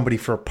interviewing somebody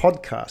for a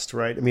podcast,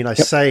 right? I mean, I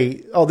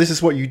say, oh, this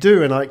is what you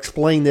do. And I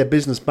explain their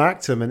business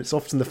back to them. And it's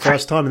often the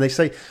first time. And they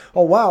say,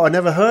 oh, wow, I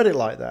never heard it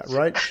like that.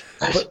 Right.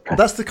 But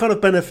that's the kind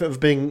of benefit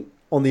of being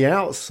on the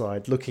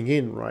outside looking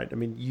in. Right. I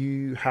mean,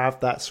 you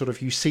have that sort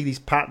of, you see these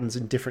patterns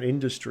in different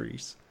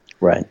industries.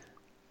 Right.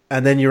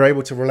 And then you're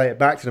able to relate it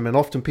back to them. And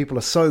often people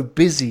are so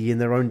busy in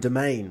their own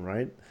domain,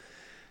 right,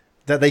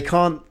 that they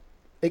can't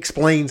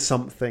explain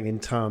something in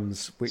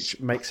terms which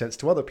make sense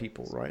to other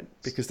people, right?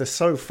 Because they're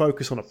so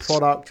focused on a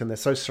product and they're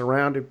so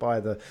surrounded by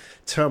the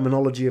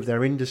terminology of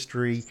their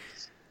industry.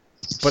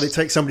 But it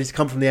takes somebody to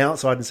come from the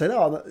outside and say,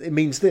 oh, it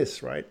means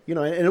this, right?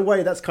 In a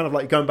way, that's kind of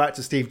like going back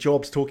to Steve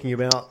Jobs talking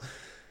about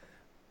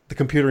the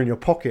computer in your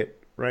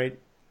pocket, right?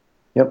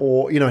 Yep.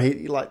 Or, he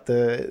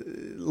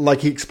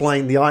he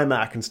explained the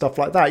iMac and stuff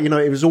like that.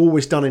 It was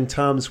always done in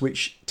terms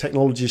which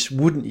technologists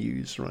wouldn't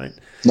use, right?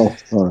 No.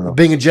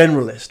 Being a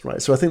generalist,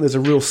 right? So I think there's a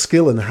real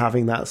skill in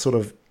having that sort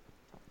of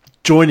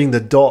joining the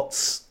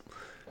dots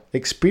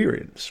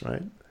experience,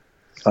 right?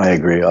 I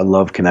agree. I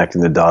love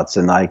connecting the dots.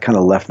 And I kind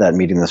of left that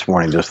meeting this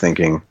morning just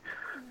thinking,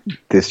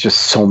 it's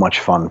just so much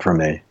fun for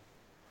me.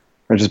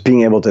 Or just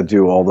being able to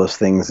do all those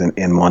things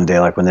in one day.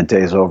 Like when the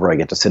day's over, I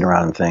get to sit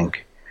around and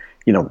think,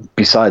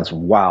 besides,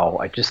 wow,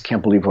 I just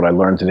can't believe what I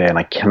learned today. And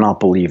I cannot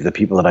believe the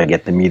people that I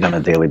get to meet on a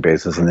daily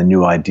basis and the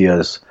new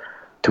ideas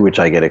to which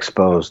I get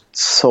exposed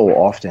so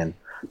often.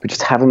 But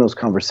just having those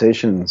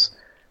conversations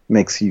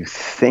makes you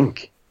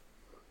think.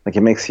 Like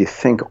it makes you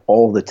think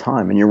all the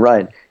time. And you're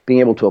right. Being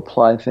able to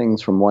apply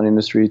things from one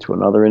industry to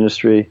another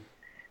industry,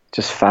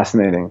 just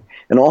fascinating.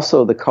 And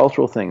also the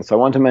cultural things. So I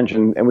want to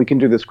mention, and we can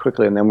do this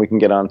quickly and then we can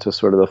get on to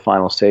sort of the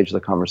final stage of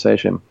the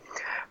conversation.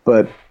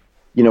 But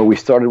we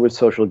started with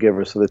Social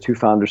Giver, so the two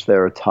founders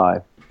there are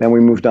Thai. Then we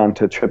moved on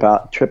to Trip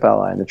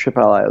Ally, and the Trip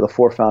Ally, the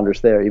four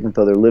founders there, even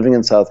though they're living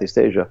in Southeast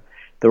Asia,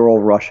 they're all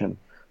Russian.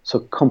 So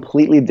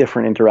completely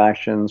different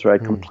interactions,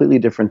 right? Completely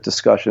different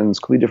discussions,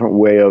 completely different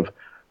way of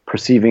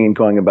perceiving and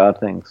going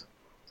about things.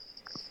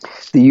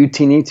 The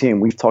UTN team,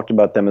 we've talked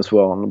about them as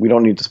well, and we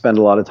don't need to spend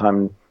a lot of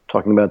time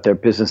talking about their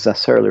business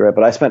necessarily, right?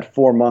 But I spent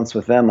 4 months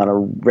with them on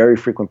a very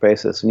frequent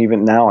basis, and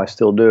even now I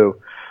still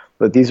do.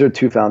 But these are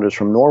two founders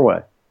from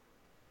Norway.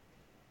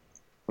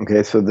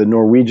 Okay, so the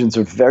Norwegians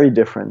are very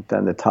different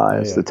than the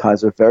Thais. Yeah. The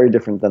Thais are very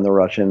different than the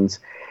Russians.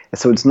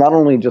 So it's not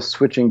only just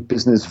switching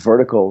business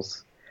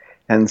verticals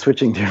and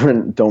switching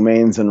different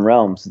domains and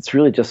realms, it's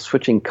really just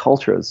switching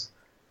cultures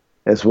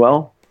as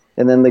well.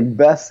 And then the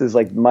best is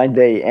like my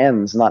day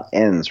ends, not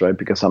ends, right?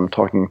 Because I'm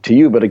talking to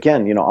you. But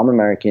again, I'm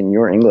American,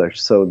 you're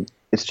English. So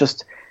it's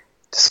just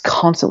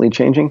constantly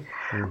changing.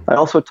 I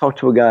also talked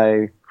to a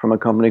guy from a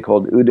company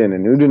called Udin,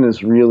 and Udin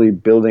is really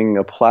building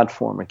a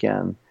platform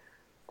again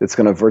that's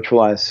going to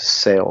virtualize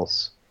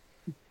sales.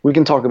 We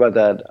can talk about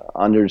that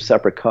under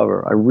separate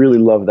cover. I really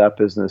love that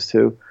business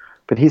too.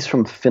 But he's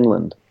from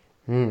Finland.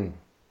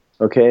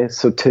 Okay,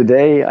 so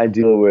today I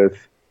deal with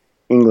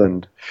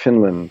England,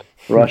 Finland,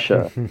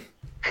 Russia,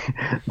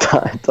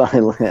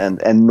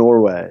 Thailand, and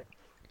Norway.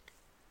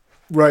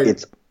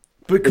 Right.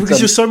 Because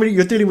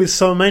you're dealing with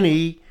so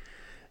many.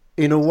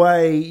 In a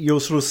way,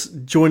 you're sort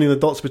of joining the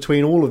dots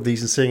between all of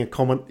these and seeing a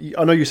common.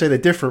 I know you say they're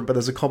different, but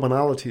there's a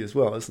commonality as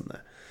well, isn't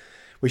there?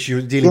 Which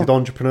you're dealing with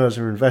entrepreneurs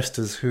or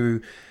investors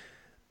who,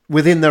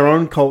 within their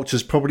own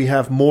cultures, probably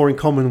have more in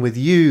common with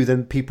you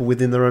than people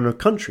within their own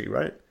country,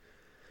 right?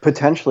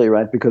 Potentially,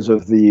 right, because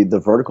of the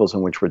verticals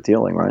in which we're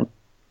dealing, right?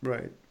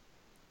 Right.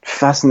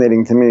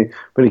 Fascinating to me.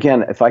 But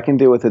again, if I can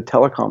deal with a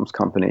telecoms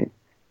company,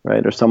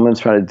 right, or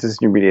someone's trying to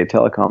disintermediate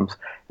telecoms,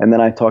 and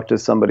then I talk to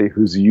somebody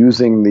who's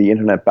using the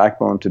internet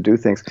backbone to do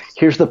things.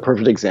 Here's the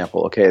perfect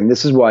example, okay, and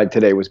this is why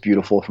today was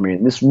beautiful for me,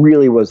 and this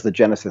really was the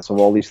genesis of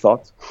all these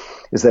thoughts,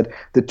 is that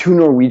the two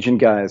Norwegian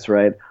guys,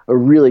 right, are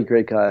really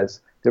great guys.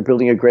 They're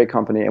building a great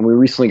company, and we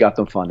recently got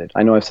them funded.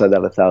 I know I've said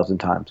that 1,000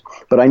 times,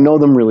 but I know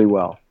them really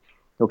well,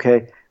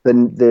 okay?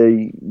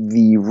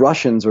 The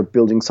Russians are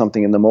building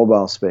something in the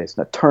mobile space.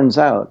 And it turns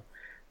out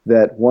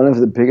that one of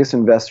the biggest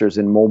investors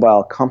in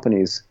mobile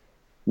companies,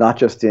 not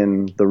just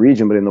in the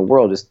region, but in the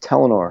world, is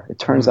Telenor. It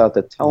turns out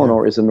that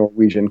Telenor is a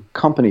Norwegian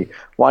company.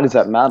 Why does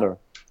that matter?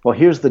 Well,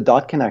 here's the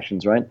dot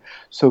connections, right?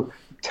 So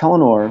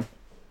Telenor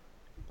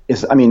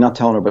is, not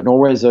Telenor, but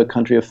Norway is a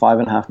country of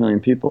 5.5 million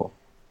people.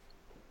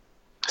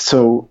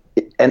 So,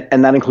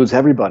 and that includes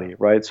everybody,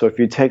 right? So if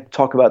you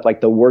talk about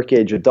like the work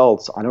age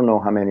adults, I don't know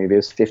how many it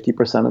is,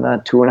 50% of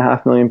that,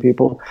 2.5 million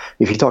people.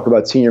 If you talk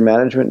about senior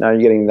management, now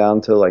you're getting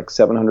down to like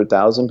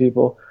 700,000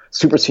 people.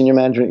 Super senior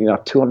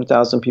management,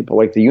 200,000 people.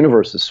 Like the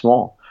universe is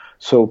small.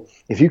 So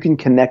if you can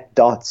connect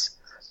dots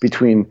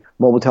between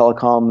mobile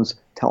telecoms,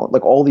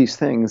 like all these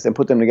things, and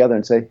put them together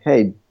and say,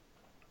 hey,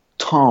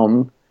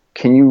 Tom,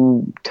 can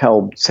you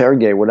tell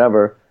Sergey,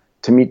 whatever,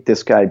 to meet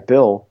this guy,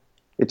 Bill?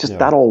 It just,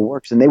 that all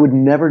works. And they would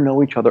never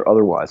know each other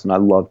otherwise. And I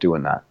love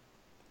doing that.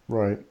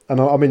 Right.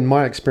 And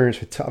my experience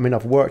with,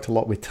 I've worked a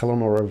lot with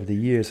Telenor over the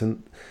years,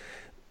 and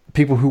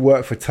people who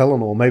work for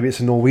Telenor, maybe it's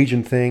a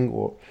Norwegian thing,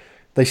 or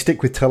they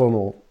stick with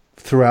Telenor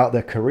throughout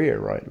their career,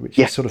 right? Which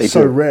is sort of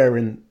so rare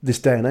in this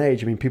day and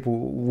age. People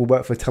will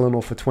work for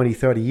Telenor for 20,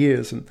 30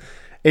 years, and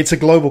it's a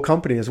global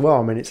company as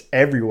well. It's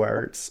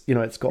everywhere. It's,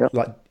 it's got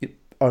like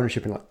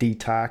ownership in like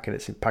DTAC, and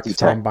it's in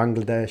Pakistan,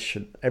 Bangladesh,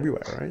 and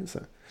everywhere, right?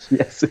 So.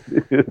 Yes,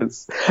 it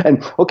is.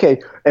 And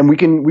okay, and we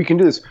can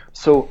do this.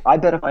 So I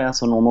bet if I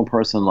ask a normal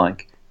person,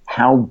 like,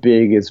 how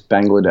big is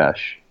Bangladesh,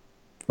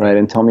 right?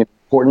 And tell me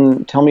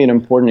an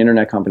important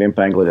internet company in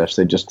Bangladesh,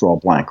 they just draw a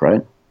blank,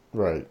 right?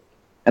 Right.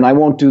 And I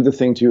won't do the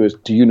thing to you is,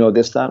 do you know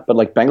this, that? But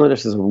like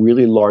Bangladesh is a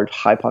really large,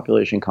 high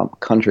population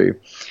country.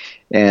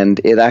 And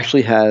it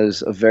actually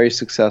has a very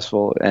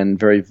successful and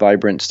very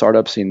vibrant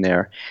startup scene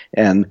there.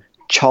 And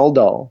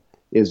Chaldal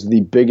is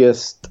the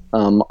biggest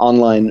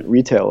online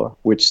retailer,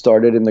 which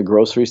started in the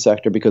grocery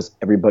sector because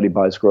everybody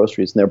buys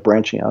groceries and they're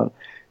branching out.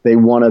 They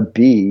want to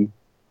be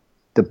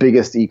the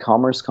biggest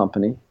e-commerce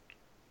company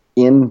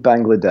in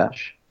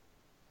Bangladesh.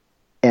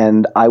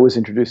 And I was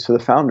introduced to the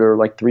founder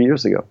like 3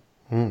 years ago.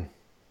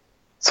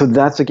 So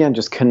that's, again,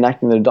 just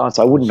connecting the dots.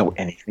 I wouldn't know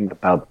anything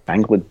about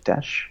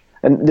Bangladesh.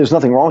 And there's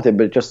nothing wrong with it,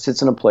 but it just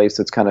sits in a place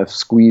that's kind of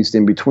squeezed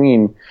in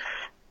between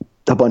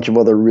a bunch of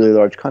other really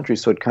large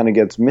countries. So it kind of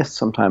gets missed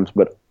sometimes.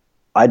 But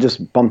I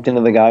just bumped into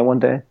the guy one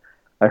day.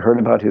 I heard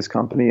about his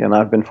company, and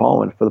I've been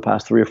following it for the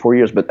past 3 or 4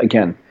 years. But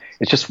again,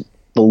 it's just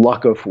the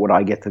luck of what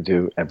I get to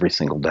do every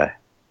single day.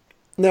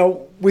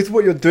 Now, with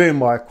what you're doing,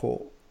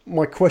 Michael,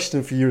 my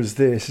question for you is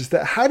this, is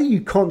that how do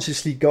you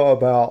consciously go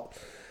about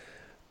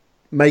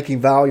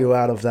making value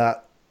out of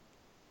that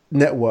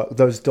network,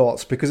 those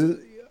dots? Because,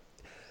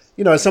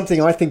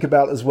 something I think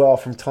about as well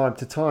from time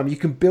to time, you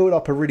can build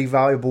up a really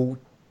valuable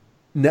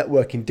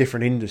network in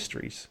different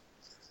industries.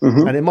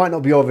 Mm-hmm. And it might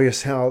not be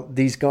obvious how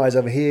these guys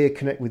over here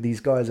connect with these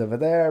guys over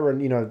there,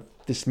 and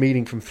this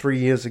meeting from 3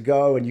 years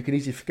ago, and you can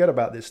easily forget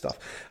about this stuff.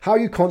 How are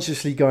you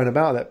consciously going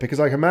about that? Because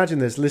I can imagine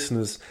there's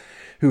listeners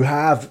who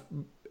have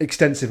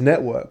extensive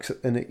networks,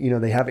 and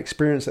they have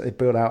experience that they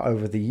built out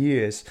over the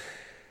years.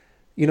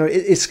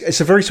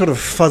 It's a very sort of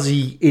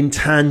fuzzy,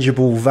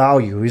 intangible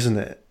value, isn't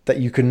it? That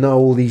you can know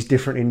all these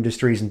different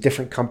industries and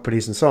different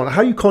companies and so on.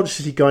 How are you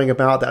consciously going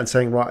about that and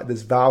saying, right,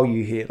 there's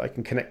value here, I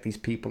can connect these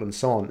people and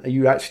so on? Are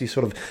you actually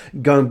sort of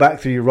going back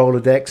through your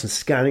Rolodex and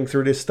scanning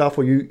through this stuff,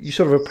 or you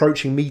sort of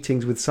approaching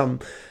meetings with some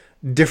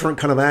different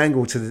kind of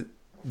angle to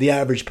the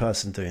average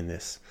person doing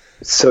this?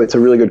 So it's a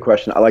really good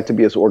question. I like to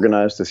be as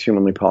organized as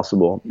humanly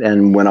possible.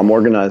 And when I'm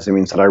organized, it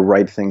means that I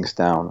write things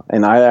down.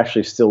 And I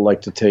actually still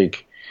like to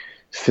take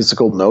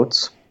physical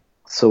notes.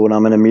 So when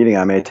I'm in a meeting,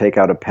 I may take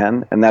out a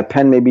pen, and that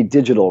pen may be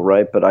digital,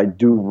 right? But I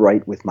do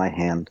write with my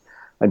hand.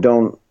 I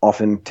don't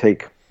often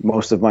take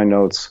most of my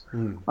notes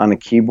on a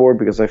keyboard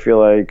because I feel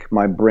like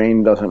my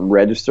brain doesn't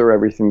register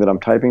everything that I'm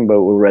typing, but it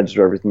will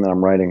register everything that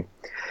I'm writing.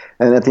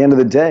 And at the end of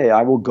the day,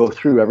 I will go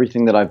through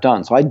everything that I've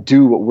done. So I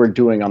do what we're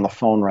doing on the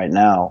phone right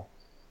now,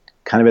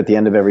 kind of at the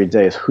end of every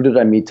day, is who did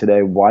I meet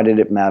today? Why did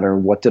it matter?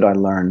 What did I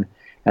learn?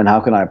 And how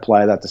can I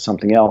apply that to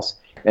something else?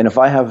 And if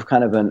I have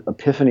kind of an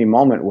epiphany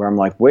moment where I'm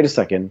like, wait a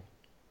second,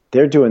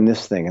 they're doing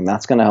this thing and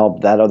that's going to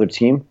help that other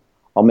team,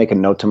 I'll make a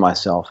note to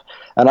myself.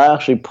 And I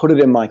actually put it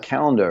in my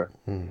calendar.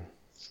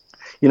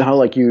 You know how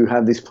like you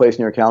have these places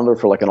in your calendar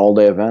for like an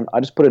all-day event? I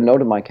just put a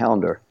note in my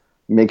calendar.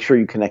 Make sure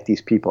you connect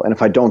these people. And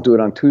if I don't do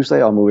it on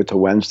Tuesday, I'll move it to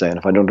Wednesday. And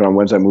if I don't do it on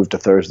Wednesday, I move to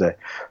Thursday.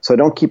 So I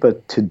don't keep a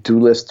to-do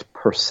list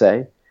per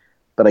se,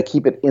 but I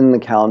keep it in the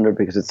calendar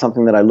because it's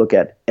something that I look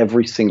at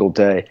every single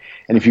day.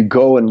 And if you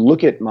go and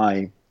look at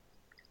my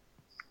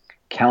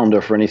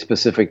calendar for any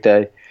specific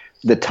day,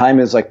 the time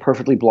is like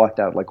perfectly blocked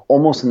out. Like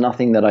almost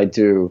nothing that I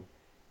do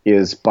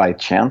is by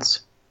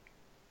chance.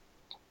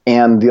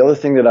 And the other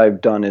thing that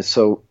I've done is,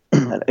 so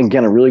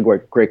again, a really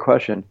great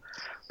question,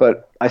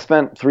 but I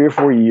spent 3 or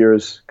 4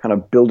 years kind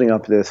of building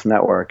up this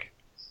network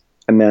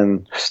and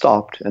then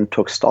stopped and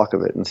took stock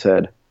of it and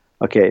said,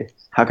 okay,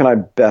 how can I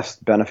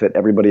best benefit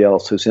everybody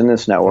else who's in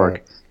this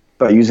network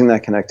by using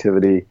that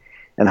connectivity?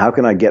 And how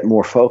can I get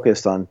more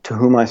focused on to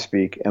whom I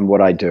speak and what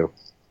I do?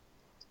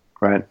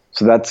 Right.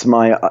 So that's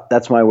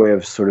my way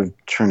of sort of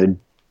trying to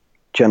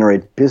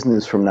generate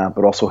business from that,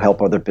 but also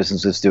help other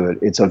businesses do it.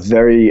 It's a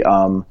very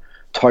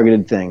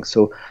targeted thing.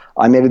 So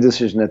I made a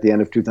decision at the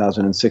end of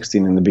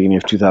 2016 and the beginning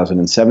of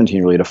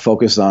 2017 really to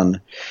focus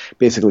on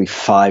basically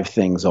 5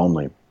 things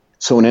only.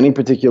 So in any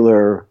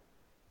particular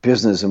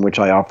business in which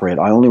I operate,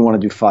 I only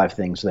want to do 5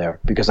 things there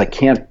because I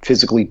can't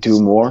physically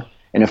do more.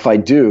 And if I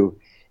do,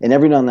 and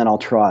every now and then I'll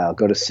try, I'll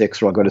go to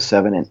 6 or I'll go to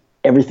 7 and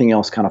everything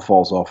else kind of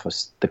falls off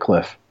the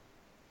cliff.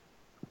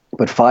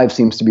 But 5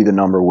 seems to be the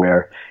number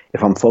where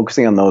if I'm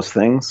focusing on those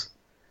things,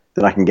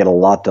 then I can get a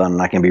lot done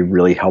and I can be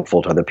really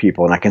helpful to other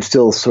people. And I can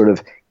still sort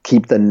of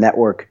keep the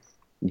network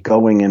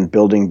going and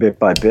building bit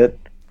by bit.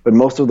 But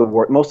most of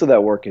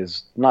that work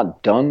is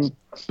not done,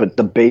 but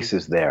the base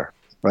is there,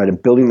 right?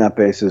 And building that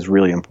base is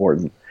really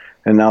important.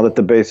 And now that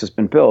the base has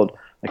been built,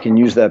 I can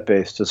use that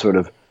base to sort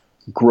of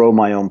grow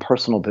my own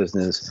personal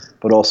business,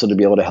 but also to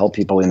be able to help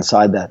people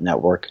inside that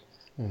network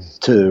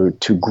to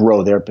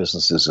grow their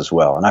businesses as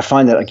well. And I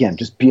find that, again,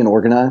 just being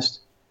organized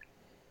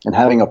and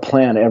having a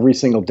plan every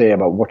single day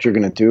about what you're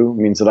going to do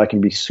means that I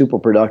can be super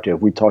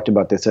productive. We talked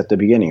about this at the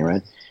beginning,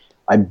 right?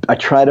 I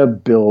try to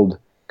build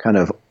kind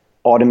of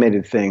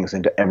automated things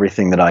into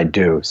everything that I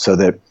do so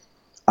that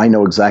I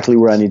know exactly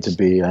where I need to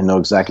be. I know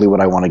exactly what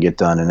I want to get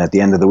done. And at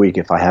the end of the week,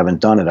 if I haven't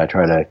done it, I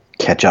try to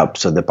catch up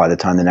so that by the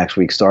time the next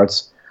week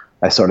starts,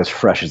 I start as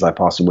fresh as I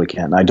possibly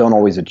can. And I don't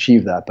always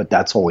achieve that, but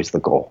that's always the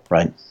goal,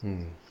 right?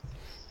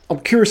 I'm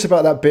curious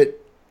about that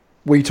bit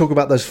where you talk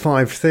about those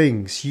 5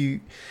 things.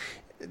 You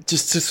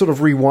just to sort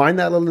of rewind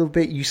that a little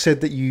bit. You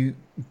said that you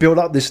built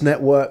up this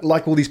network,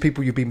 like all these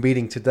people you've been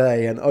meeting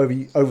today and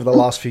over the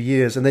last few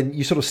years, and then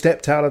you sort of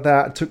stepped out of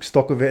that and took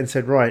stock of it and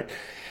said, right,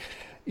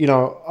 you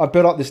know, I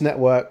built up this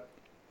network.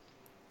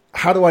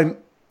 How do I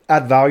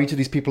add value to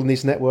these people in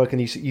this network?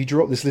 And you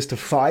drew up this list of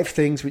 5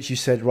 things, which you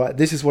said, right,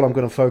 this is what I'm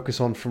going to focus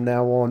on from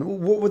now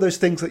on. What were those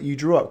things that you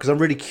drew up? Because I'm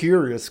really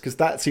curious, because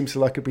that seems to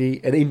like it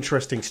be an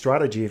interesting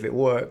strategy if it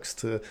works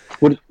to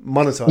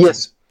monetize.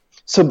 Yes.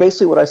 So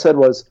basically what I said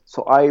was,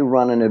 so I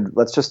run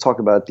let's just talk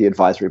about the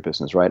advisory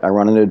business, right? I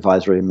run an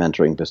advisory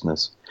mentoring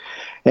business.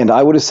 And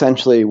I would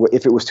essentially,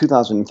 if it was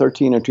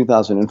 2013 or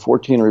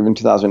 2014 or even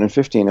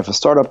 2015, if a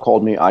startup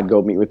called me, I'd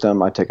go meet with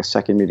them. I'd take a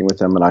second meeting with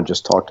them and I'd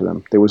just talk to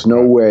them. There was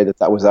no way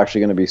that was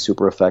actually going to be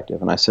super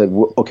effective. And I said,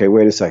 okay,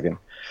 wait a second.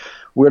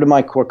 Where do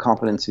my core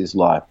competencies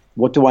lie?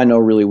 What do I know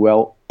really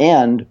well?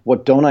 And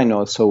what don't I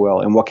know so well?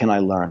 And what can I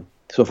learn?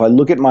 So if I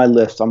look at my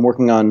list, I'm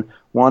working on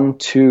 1,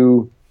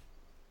 2,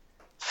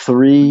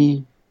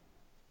 3,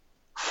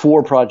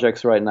 4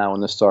 projects right now in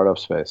the startup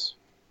space.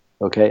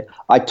 Okay.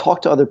 I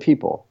talk to other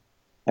people.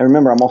 And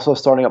remember, I'm also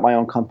starting up my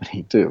own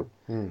company too,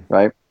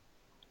 right?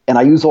 And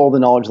I use all the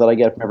knowledge that I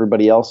get from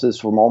everybody else's,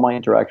 from all my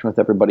interaction with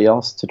everybody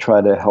else to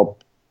try to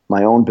help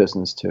my own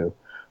business too.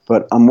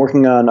 But I'm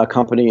working on a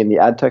company in the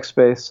ad tech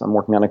space. I'm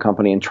working on a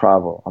company in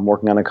travel. I'm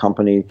working on a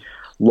company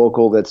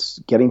local that's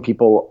getting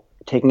people,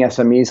 taking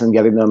SMEs and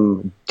getting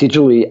them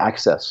digitally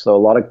access. So a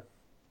lot of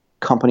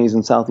companies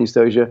in Southeast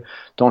Asia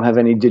don't have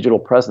any digital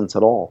presence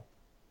at all.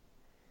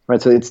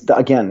 Right, so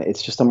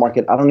it's just a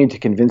market. I don't need to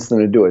convince them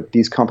to do it.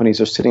 These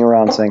companies are sitting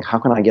around saying, how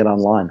can I get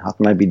online? How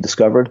can I be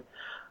discovered?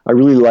 I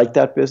really like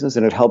that business,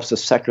 and it helps a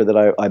sector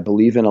that I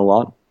believe in a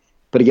lot.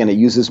 But again, it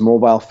uses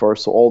mobile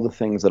first, so all the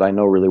things that I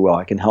know really well,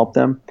 I can help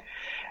them.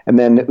 And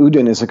then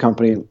Udin is a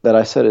company that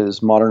I said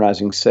is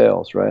modernizing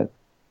sales, right?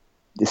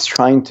 is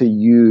trying to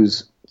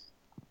use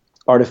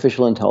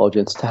artificial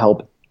intelligence to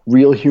help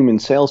real human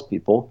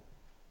salespeople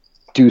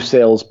do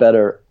sales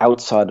better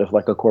outside of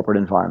like a corporate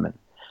environment.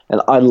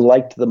 And I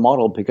liked the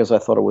model because I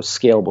thought it was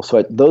scalable.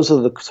 So those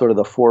are the sort of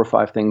the 4 or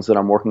 5 things that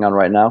I'm working on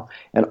right now.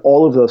 And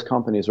all of those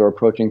companies are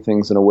approaching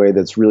things in a way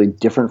that's really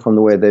different from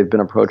the way they've been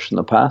approached in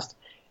the past.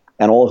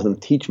 And all of them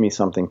teach me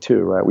something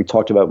too, right? We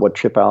talked about what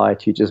TripAlli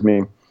teaches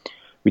me.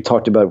 We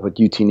talked about what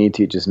UTNE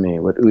teaches me,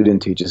 what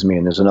Udin teaches me.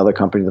 And there's another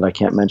company that I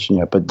can't mention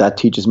yet, but that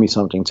teaches me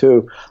something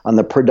too on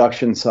the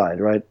production side,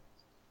 right?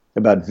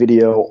 About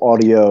video,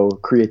 audio,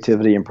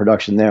 creativity, and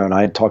production there. And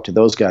I talk to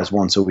those guys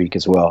once a week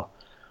as well.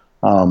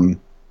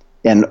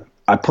 And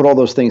I put all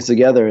those things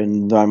together,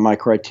 and my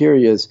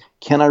criteria is,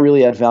 can I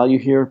really add value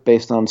here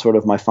based on sort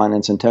of my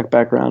finance and tech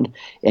background?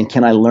 And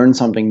can I learn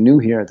something new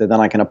here that then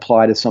I can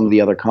apply to some of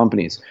the other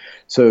companies?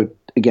 So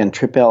again,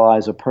 TripAlli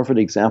is a perfect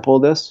example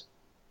of this.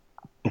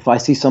 If I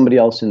see somebody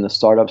else in the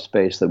startup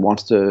space that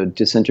wants to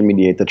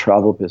disintermediate the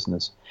travel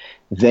business,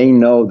 they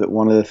know that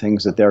one of the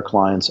things that their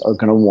clients are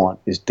going to want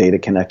is data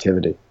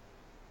connectivity.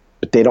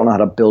 But they don't know how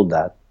to build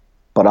that,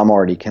 but I'm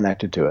already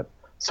connected to it.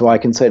 So I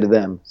can say to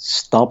them,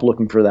 stop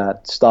looking for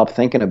that, stop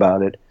thinking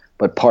about it,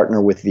 but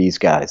partner with these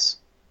guys.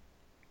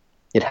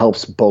 It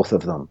helps both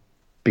of them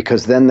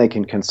because then they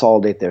can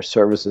consolidate their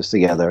services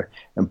together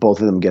and both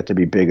of them get to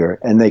be bigger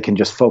and they can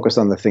just focus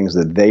on the things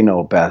that they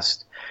know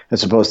best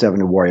as opposed to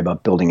having to worry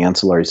about building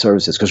ancillary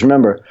services. Because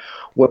remember,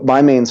 what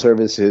my main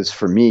service is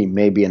for me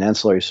may be an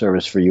ancillary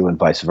service for you and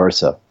vice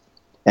versa.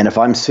 And if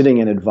I'm sitting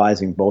and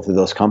advising both of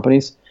those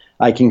companies,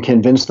 I can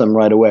convince them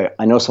right away.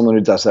 I know someone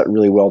who does that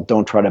really well.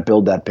 Don't try to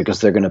build that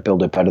because they're going to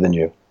build it better than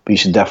you. But you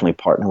should definitely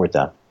partner with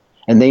them.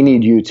 And they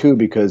need you too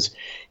because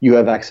you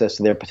have access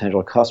to their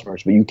potential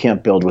customers, but you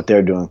can't build what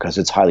they're doing because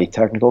it's highly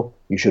technical.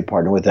 You should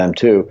partner with them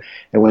too.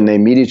 And when they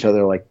meet each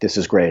other, like, this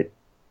is great.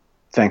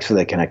 Thanks for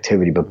the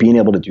connectivity. But being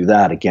able to do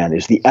that, again,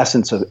 is the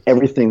essence of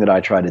everything that I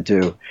try to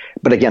do.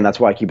 But again, that's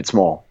why I keep it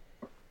small.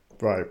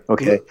 Right.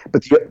 Okay.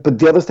 But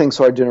the other thing,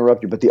 sorry to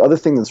interrupt you, but the other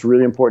thing that's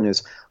really important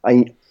is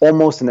I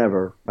almost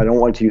never, I don't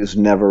like to use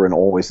never and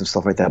always and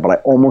stuff like that, but I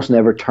almost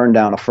never turn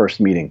down a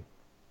first meeting.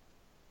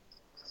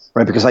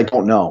 Right? Because I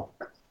don't know.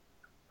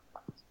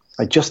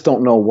 I just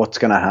don't know what's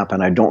going to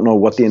happen. I don't know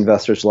what the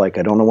investors like.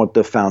 I don't know what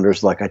the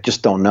founders like. I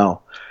just don't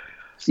know.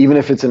 Even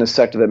if it's in a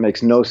sector that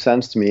makes no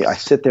sense to me, I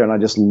sit there and I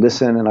just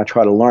listen and I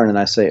try to learn and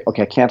I say,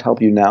 okay, I can't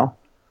help you now,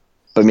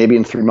 but maybe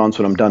in 3 months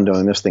when I'm done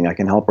doing this thing, I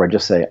can help. Or I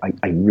just say,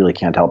 I really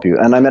can't help you.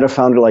 And I met a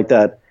founder like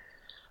that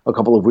a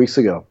couple of weeks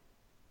ago.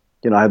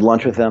 You know, I had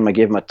lunch with him. I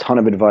gave him a ton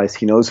of advice.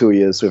 He knows who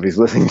he is. So if he's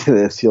listening to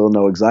this, he'll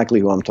know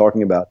exactly who I'm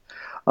talking about.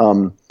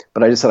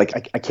 But I just said,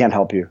 like, I can't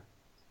help you.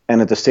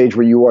 And at the stage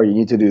where you are, you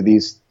need to do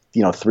these,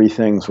 3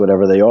 things,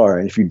 whatever they are.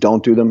 And if you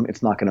don't do them,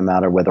 it's not going to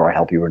matter whether I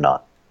help you or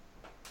not.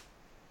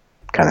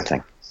 Kind of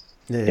thing.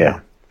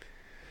 Yeah.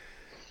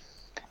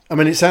 I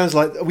mean, it sounds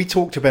like we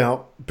talked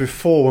about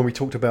before when we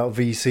talked about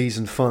VCs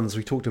and funds,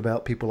 we talked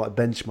about people like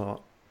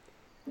Benchmark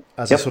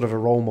as a sort of a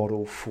role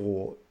model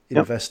for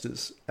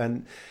investors.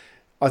 And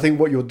I think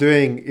what you're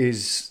doing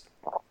is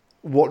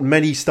what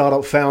many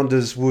startup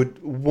founders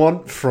would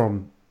want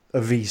from a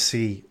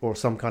VC or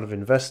some kind of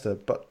investor,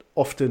 but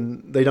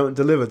often they don't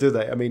deliver, do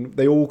they? I mean,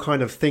 they all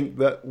kind of think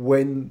that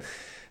when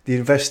the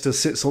investor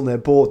sits on their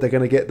board, they're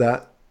going to get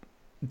that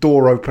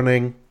door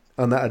opening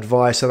and that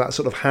advice and that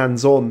sort of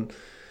hands-on,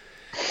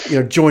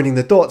 joining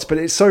the dots. But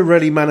it so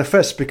rarely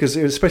manifests because,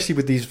 especially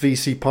with these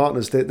VC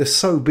partners, they're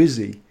so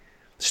busy,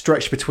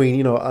 stretched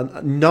between,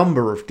 a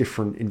number of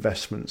different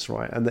investments,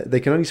 right? And they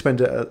can only spend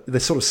they're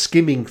sort of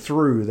skimming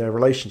through their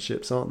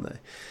relationships, aren't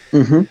they?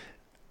 Mm-hmm.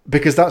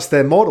 Because that's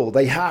their model.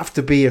 They have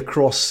to be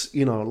across,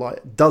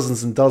 like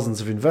dozens and dozens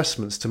of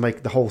investments to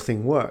make the whole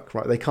thing work,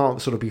 right? They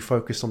can't sort of be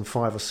focused on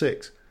 5 or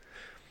 6.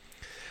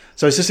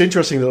 So it's just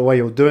interesting the way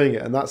you're doing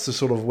it, and that's the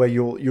sort of way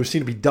you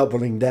seem to be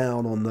doubling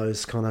down on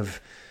those kind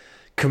of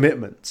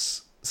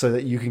commitments so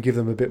that you can give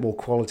them a bit more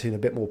quality and a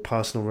bit more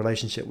personal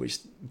relationship, which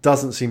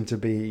doesn't seem to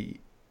be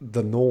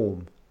the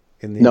norm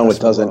in the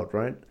investment world,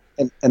 right?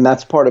 And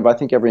that's part of, I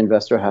think every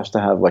investor has to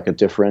have like a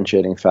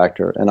differentiating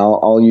factor. And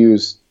I'll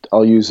use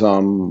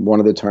one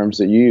of the terms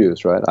that you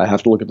use, right? I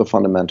have to look at the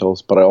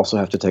fundamentals, but I also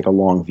have to take a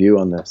long view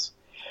on this,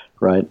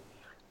 right?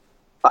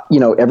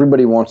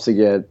 Everybody wants to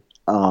get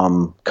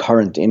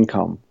current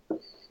income,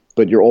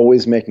 but you're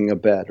always making a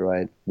bet,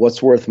 right?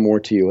 What's worth more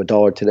to you,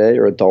 $1 today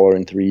or $1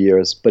 in 3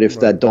 years? But if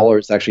that dollar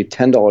is actually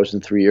 $10 in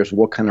 3 years,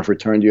 what kind of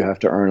return do you have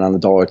to earn on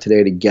 $1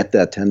 today to get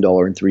that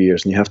 $10 in 3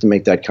 years? And you have to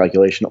make that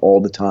calculation all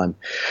the time.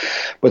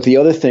 But the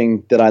other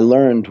thing that I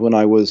learned when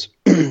I was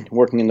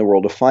working in the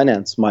world of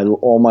finance,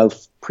 all my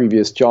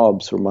previous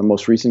jobs or my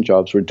most recent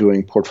jobs were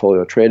doing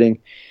portfolio trading.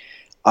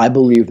 I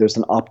believe there's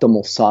an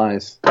optimal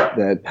size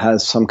that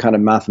has some kind of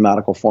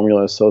mathematical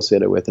formula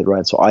associated with it,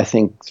 right? So I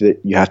think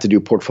that you have to do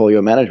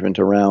portfolio management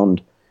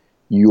around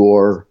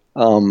your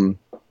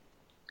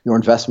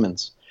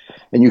investments.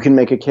 And you can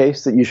make a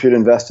case that you should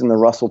invest in the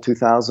Russell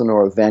 2000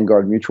 or a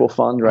Vanguard mutual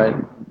fund, right?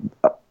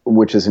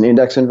 Which is an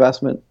index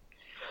investment.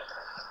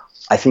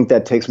 I think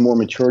that takes more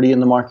maturity in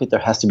the market. There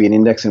has to be an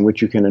index in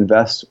which you can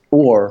invest,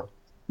 or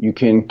you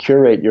can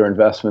curate your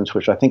investments,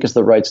 which I think is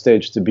the right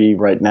stage to be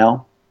right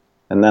now.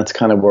 And that's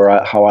kind of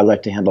how I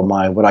like to handle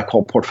what I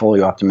call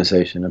portfolio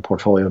optimization and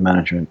portfolio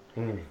management.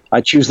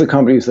 I choose the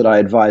companies that I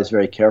advise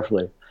very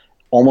carefully,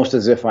 almost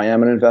as if I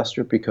am an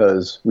investor,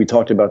 because we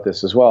talked about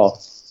this as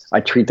well. I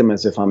treat them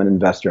as if I'm an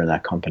investor in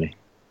that company.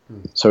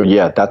 So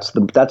yeah, that's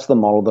the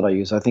model that I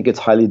use. I think it's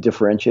highly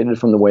differentiated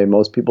from the way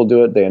most people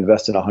do it. They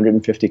invest in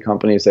 150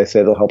 companies. They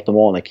say they'll help them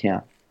all, and they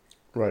can't.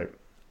 Right.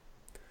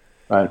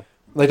 Right.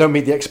 They don't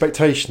meet the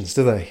expectations,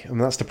 do they? I mean,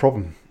 that's the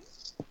problem.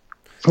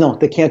 No,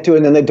 they can't do it,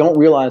 and then they don't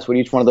realize what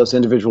each one of those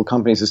individual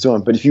companies is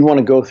doing. But if you want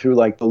to go through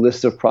like the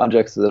list of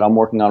projects that I'm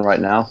working on right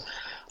now,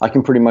 I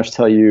can pretty much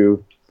tell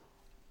you,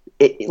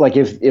 like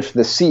if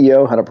the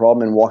CEO had a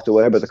problem and walked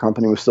away, but the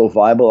company was still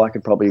viable, I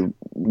could probably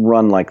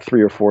run like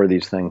 3 or 4 of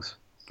these things.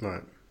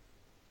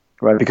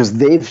 Right, because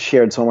they've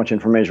shared so much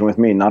information with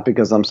me, not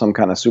because I'm some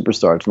kind of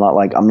superstar. It's not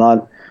like I'm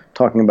not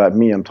talking about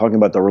me. I'm talking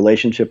about the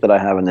relationship that I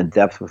have and the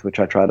depth with which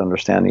I try to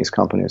understand these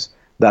companies.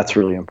 That's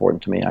really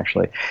important to me,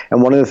 actually.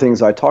 And one of the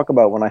things I talk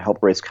about when I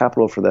help raise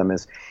capital for them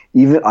is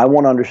even I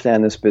want to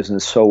understand this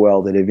business so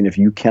well that even if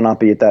you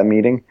cannot be at that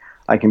meeting,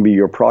 I can be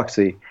your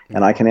proxy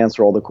and I can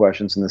answer all the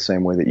questions in the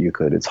same way that you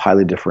could. It's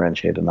highly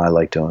differentiated, and I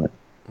like doing it.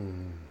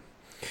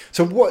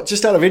 So what,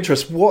 just out of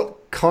interest,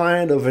 what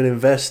kind of an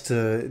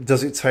investor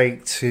does it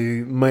take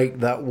to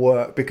make that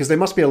work? Because there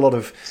must be a lot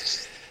of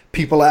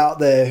people out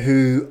there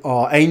who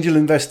are angel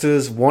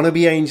investors, want to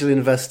be angel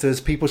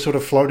investors, people sort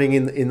of floating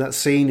in that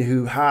scene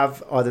who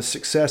have either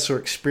success or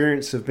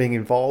experience of being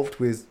involved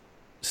with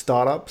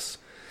startups,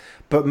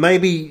 but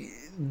maybe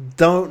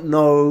don't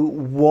know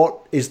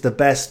what is the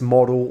best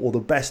model or the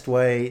best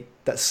way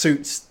that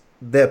suits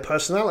their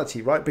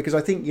personality, right? Because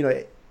I think,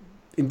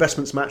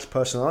 investments match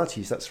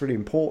personalities. That's really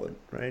important,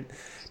 right?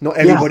 Not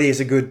everybody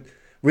is a good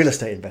real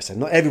estate investor.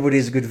 Not everybody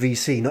is a good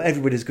VC. Not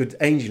everybody is good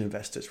angel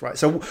investors, right?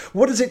 So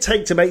what does it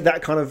take to make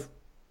that kind of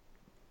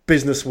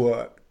business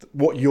work,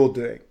 what you're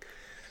doing?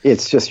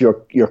 It's just your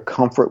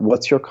comfort.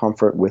 What's your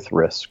comfort with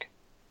risk,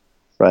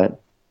 right?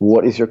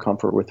 What is your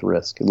comfort with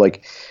risk?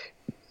 Like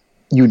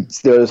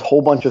there's a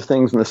whole bunch of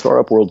things in the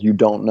startup world you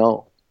don't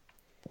know.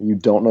 You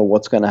don't know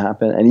what's going to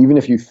happen. And even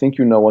if you think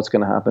you know what's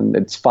going to happen,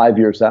 it's 5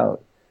 years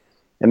out.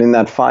 And in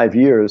that 5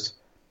 years,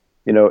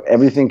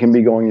 everything can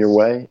be going your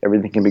way,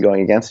 everything can be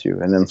going against you,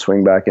 and then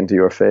swing back into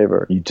your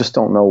favor. You just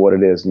don't know what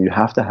it is. And you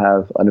have to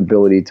have an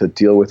ability to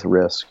deal with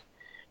risk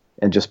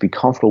and just be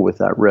comfortable with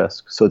that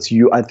risk. So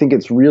I think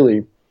it's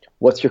really,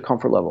 what's your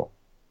comfort level?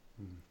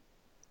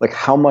 Like,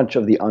 how much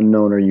of the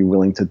unknown are you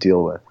willing to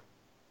deal with?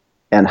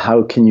 And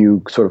how can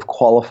you sort of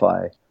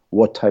qualify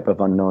what type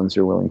of unknowns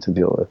you're willing to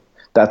deal with?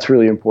 That's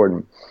really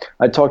important.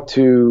 I talk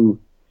to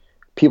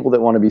people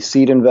that want to be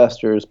seed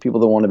investors,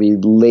 people that want to be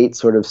late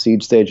sort of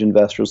seed stage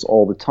investors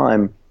all the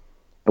time.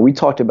 And we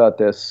talked about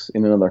this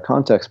in another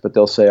context, but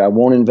they'll say, I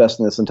won't invest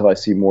in this until I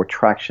see more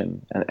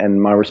traction.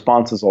 And my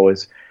response is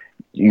always,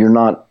 you're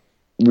not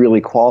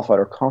really qualified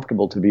or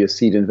comfortable to be a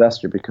seed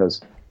investor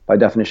because by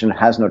definition it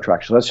has no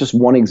traction. So that's just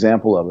one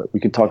example of it. We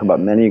could talk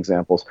about many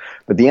examples.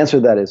 But the answer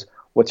to that is,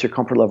 what's your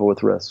comfort level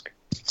with risk?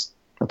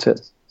 That's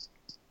it.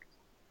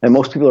 And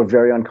most people are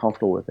very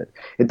uncomfortable with it.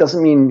 It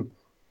doesn't mean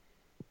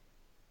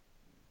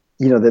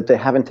that they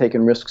haven't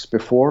taken risks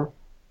before,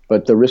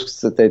 but the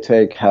risks that they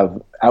take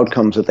have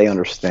outcomes that they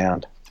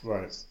understand.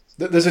 Right.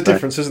 There's a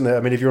difference, isn't there?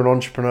 I mean, if you're an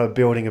entrepreneur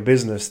building a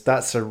business,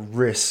 that's a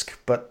risk.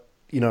 But,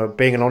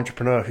 being an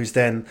entrepreneur who's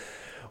then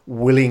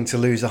willing to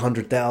lose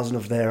 100,000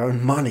 of their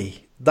own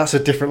money, that's a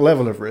different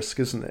level of risk,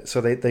 isn't it?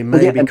 So they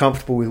may be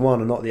comfortable with one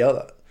and not the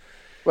other.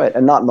 Right,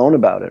 and not moan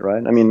about it,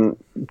 right? I mean,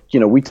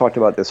 we talked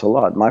about this a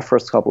lot. My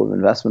first couple of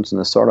investments in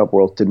the startup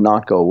world did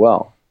not go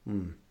well.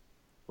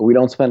 We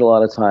don't spend a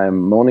lot of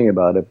time moaning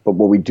about it, but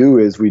what we do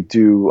is we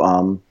do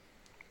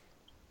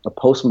a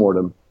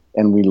postmortem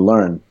and we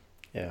learn.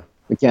 Yeah.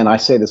 Again, I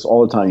say this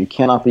all the time. You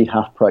cannot be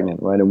half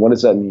pregnant, right? And what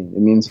does that mean?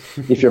 It means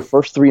if your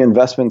first 3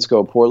 investments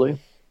go poorly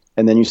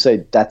and then you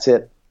say, that's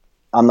it,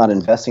 I'm not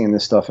investing in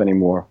this stuff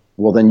anymore,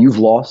 well, then you've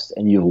lost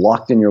and you've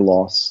locked in your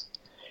loss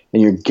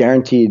and you're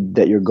guaranteed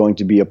that you're going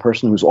to be a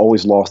person who's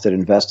always lost at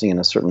investing in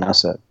a certain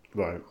asset.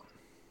 Right.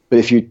 But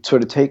if you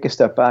sort of take a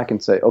step back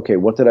and say, okay,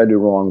 what did I do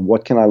wrong?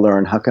 What can I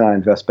learn? How can I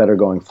invest better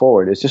going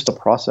forward? It's just a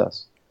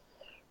process,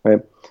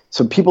 right?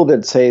 So people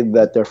that say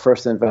that their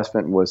first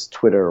investment was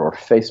Twitter or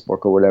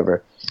Facebook or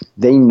whatever,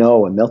 they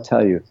know and they'll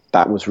tell you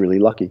that was really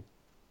lucky.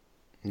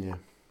 Yeah.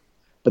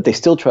 But they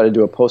still try to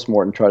do a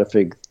postmortem, try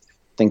to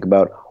think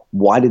about,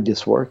 why did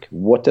this work?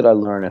 What did I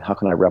learn and how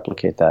can I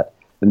replicate that?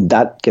 And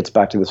that gets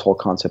back to this whole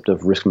concept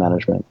of risk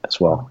management as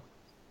well.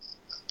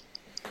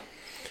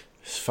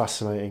 It's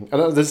fascinating.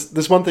 And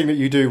there's one thing that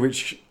you do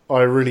which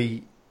I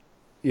really,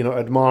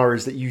 admire,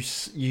 is that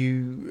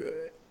you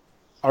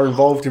are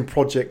involved in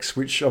projects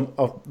which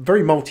are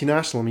very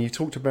multinational. I mean, you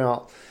talked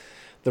about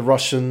the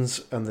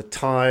Russians and the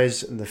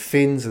Thais and the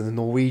Finns and the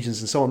Norwegians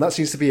and so on. That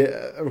seems to be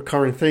a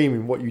recurring theme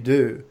in what you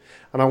do.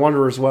 And I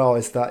wonder as well,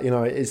 is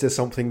there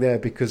something there?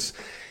 Because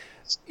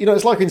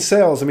it's like in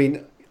sales. I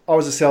mean, I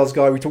was a sales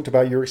guy. We talked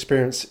about your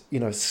experience,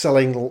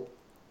 selling,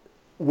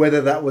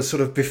 whether that was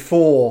sort of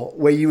before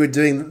where you were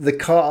doing the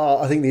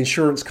car, I think the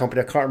insurance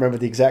company, I can't remember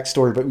the exact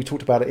story, but we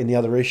talked about it in the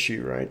other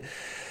issue, right?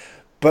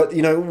 But,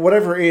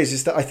 whatever it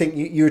is that I think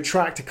you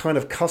attract a kind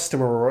of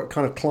customer or a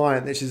kind of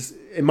client that is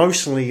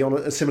emotionally on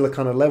a similar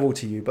kind of level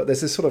to you. But there's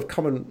this sort of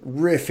common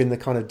riff in the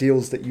kind of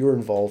deals that you're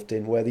involved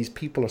in where these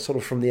people are sort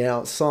of from the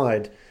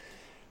outside,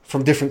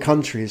 from different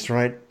countries,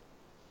 right?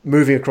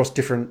 Moving across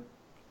different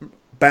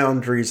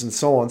boundaries and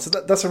so on. So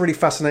that's a really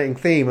fascinating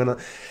theme. And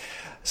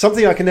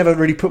something I can never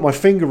really put my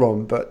finger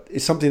on, but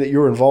it's something that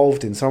you're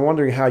involved in. So I'm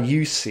wondering how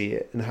you see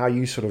it and how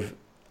you sort of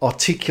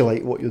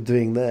articulate what you're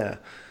doing there.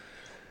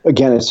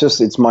 Again,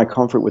 it's my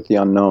comfort with the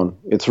unknown.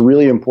 It's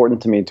really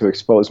important to me to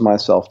expose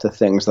myself to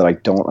things that I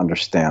don't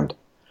understand,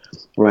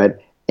 right?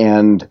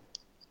 And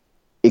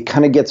it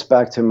kind of gets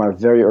back to my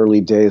very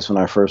early days when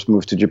I first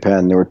moved to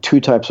Japan. There were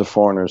two types of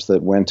foreigners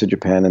that went to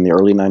Japan in the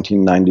early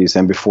 1990s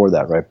and before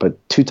that, right?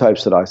 But two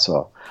types that I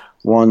saw.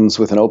 One's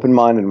with an open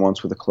mind and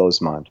one's with a closed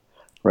mind,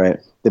 right?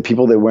 The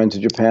people that went to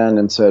Japan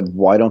and said,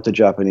 why don't the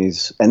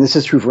Japanese, and this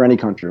is true for any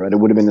country, right? It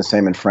would have been the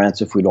same in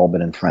France if we'd all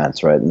been in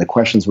France, right? And the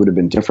questions would have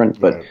been different,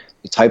 but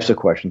the types of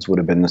questions would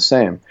have been the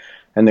same.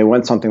 And they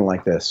went something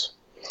like this,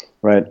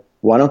 right?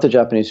 Why don't the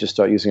Japanese just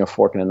start using a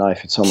fork and a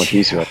knife? It's so much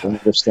easier. I don't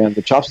understand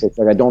the chopsticks.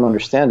 Like, I don't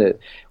understand it.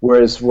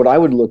 Whereas what I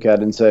would look at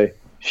and say,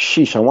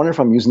 sheesh, I wonder if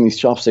I'm using these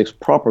chopsticks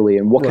properly,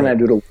 and what can I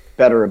do to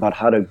better about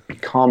how to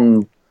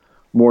become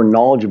more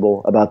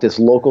knowledgeable about this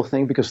local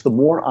thing? Because the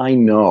more I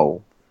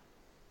know,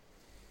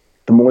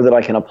 the more that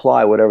I can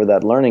apply whatever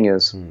that learning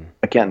is,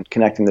 again,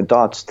 connecting the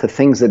dots to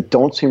things that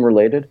don't seem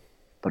related,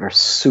 but are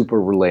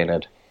super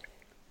related.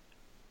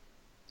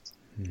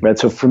 Right.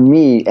 So for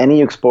me,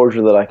 any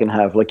exposure that I can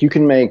have, like you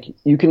can make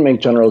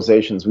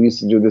generalizations. We used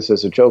to do this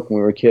as a joke when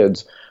we were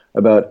kids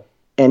about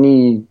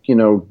any,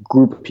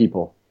 group of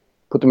people,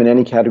 put them in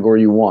any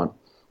category you want.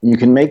 You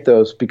can make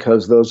those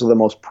because those are the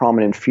most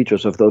prominent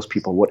features of those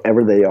people,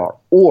 whatever they are.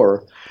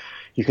 Or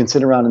you can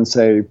sit around and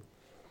say,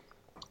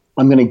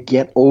 I'm going to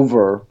get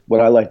over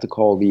what I like to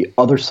call the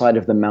other side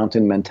of the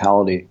mountain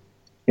mentality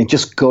and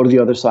just go to the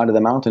other side of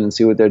the mountain and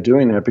see what they're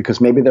doing there,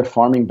 because maybe they're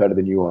farming better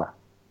than you are.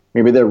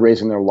 Maybe they're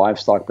raising their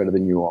livestock better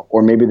than you are.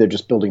 Or maybe they're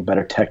just building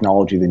better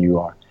technology than you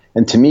are.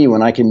 And to me,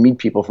 when I can meet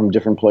people from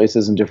different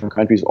places and different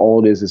countries,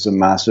 all it is a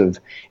massive,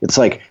 it's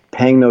like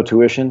paying no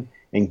tuition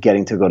and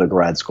getting to go to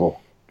grad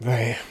school.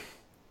 Right.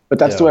 But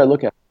that's the way I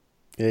look at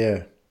it.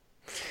 Yeah.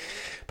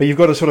 But you've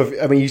got to sort of,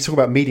 I mean, you talk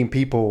about meeting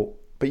people,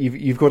 but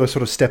you've got to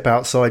sort of step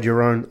outside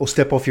your own, or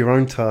step off your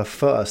own turf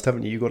first,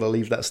 haven't you? You've got to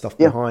leave that stuff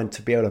behind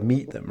to be able to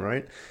meet them,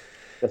 right?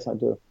 Yes, I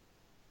do.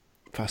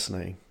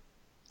 Fascinating.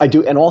 I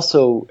do. And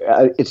also,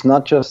 it's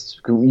not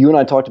just, you and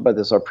I talked about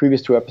this, our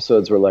previous two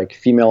episodes were like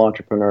female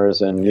entrepreneurs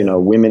and,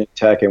 women in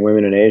tech and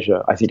women in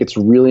Asia. I think it's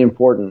really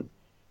important.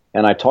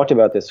 And I talked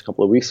about this a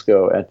couple of weeks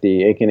ago at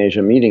the ACAN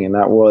Asia meeting, and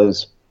that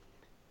was,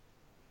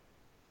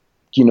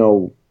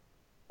 you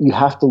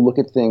have to look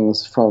at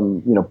things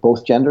from,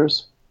 both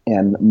genders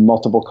and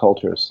multiple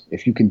cultures.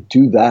 If you can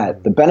do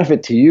that, the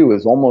benefit to you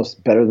is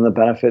almost better than the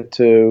benefit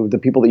to the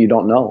people that you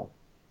don't know.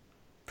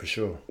 For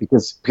sure.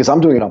 Because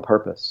I'm doing it on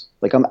purpose.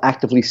 Like, I'm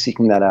actively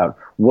seeking that out.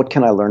 What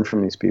can I learn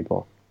from these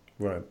people?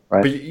 Right.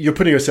 But you're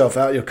putting yourself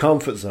out of your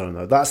comfort zone,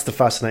 though. That's the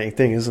fascinating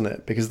thing, isn't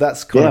it? Because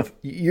that's kind of,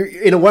 you're,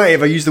 in a way,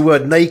 if I use the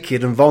word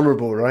naked and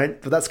vulnerable,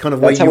 right? But that's kind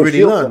of where you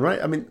really learn,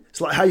 right? I mean,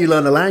 it's like how you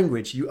learn a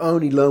language. You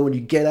only learn when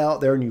you get out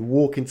there and you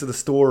walk into the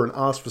store and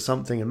ask for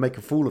something and make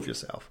a fool of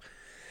yourself.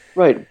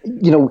 Right.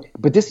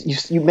 But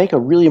this, you make a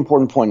really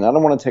important point. And I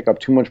don't want to take up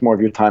too much more of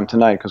your time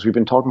tonight because we've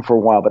been talking for a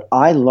while. But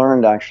I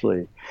learned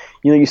actually,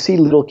 you see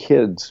little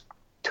kids,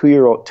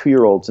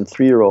 2-year-olds and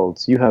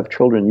 3-year-olds. You have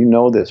children, you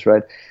know this,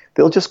 right?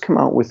 They'll just come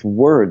out with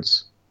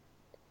words.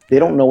 They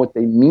don't know what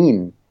they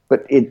mean.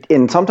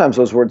 And sometimes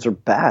those words are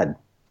bad.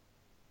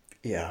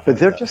 Yeah. But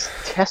they're just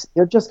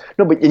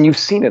and you've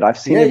seen it. I've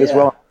seen it as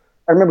well.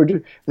 I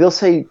remember, they'll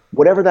say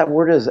whatever that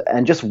word is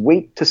and just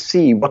wait to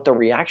see what the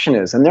reaction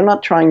is. And they're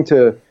not trying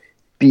to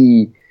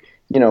be,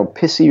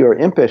 pissy or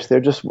impish.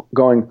 They're just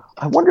going,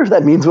 I wonder if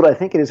that means what I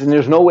think it is. And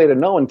there's no way to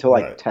know until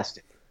I test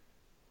it.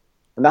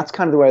 And that's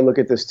kind of the way I look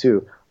at this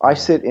too. I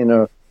sit in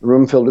a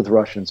room filled with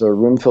Russians or a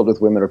room filled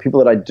with women or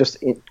people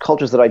that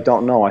cultures that I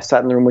don't know. I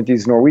sat in the room with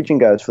these Norwegian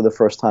guys for the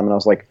first time and I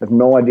was like, I have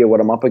no idea what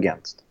I'm up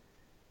against.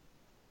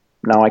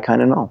 Now I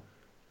kind of know.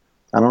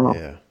 I don't know.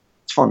 Yeah.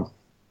 It's fun.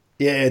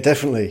 Yeah,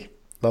 definitely.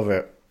 Love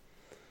it.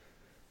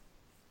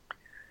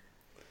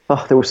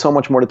 Oh, there was so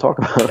much more to talk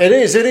about. It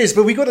is.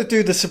 But we got to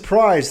do the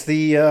surprise.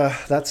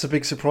 That's a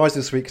big surprise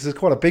this week because it's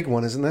quite a big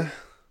one, isn't there?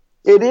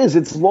 It is.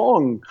 It's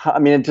long. I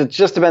mean, it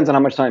just depends on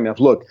how much time you have.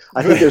 Look,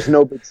 I think there's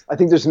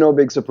no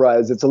big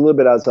surprise. It's a little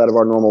bit outside of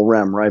our normal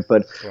realm, right?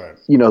 But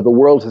the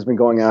world has been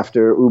going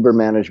after Uber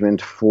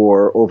management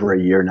for over a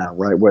year now,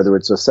 right? Whether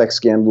it's a sex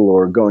scandal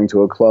or going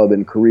to a club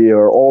in Korea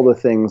or all the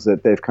things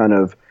that they've kind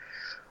of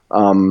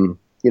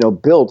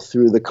built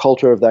through the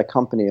culture of that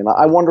company. And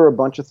I wonder a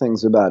bunch of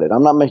things about it.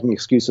 I'm not making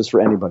excuses for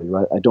anybody,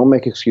 right? I don't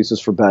make excuses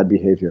for bad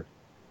behavior.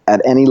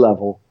 at any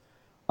level.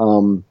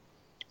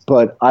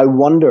 But I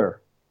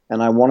wonder,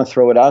 and I want to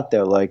throw it out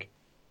there, like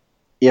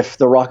if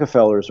the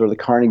Rockefellers or the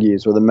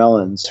Carnegies or the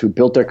Mellons who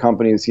built their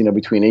companies,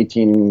 between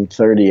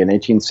 1830 and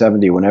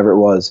 1870, whenever it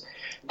was,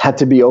 had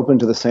to be open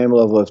to the same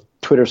level of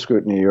Twitter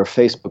scrutiny or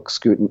Facebook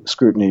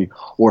scrutiny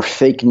or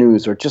fake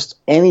news or just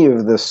any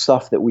of the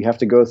stuff that we have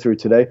to go through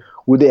today,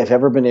 would they have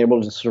ever been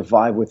able to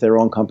survive with their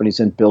own companies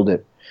and build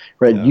it?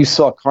 Right? Yeah. You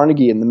saw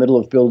Carnegie in the middle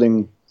of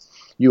building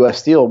U.S.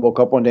 Steel, woke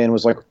up one day and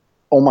was like,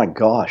 oh my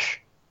gosh,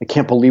 I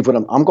can't believe what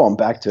I'm going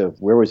back to,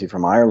 where was he,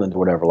 from Ireland or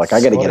whatever. Like,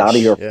 I got to get out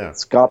of here from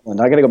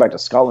Scotland. I got to go back to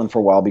Scotland for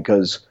a while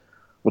because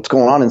what's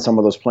going on in some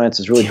of those plants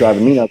is really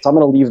driving me nuts. I'm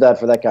going to leave that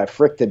for that guy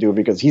Frick to do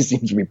because he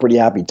seems to be pretty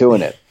happy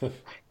doing it.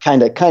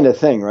 kind of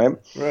thing, right?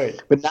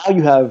 Right. But now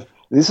you have,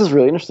 this is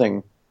really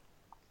interesting,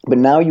 but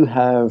now you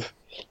have,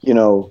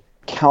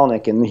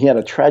 Kalanick, and he had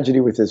a tragedy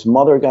with his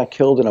mother got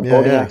killed in a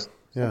boating accident,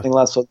 something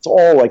less. So it's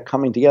all like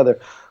coming together.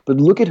 But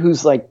look at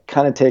who's like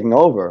kind of taking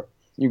over.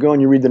 You go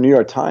and you read the New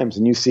York Times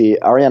and you see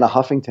Arianna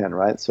Huffington,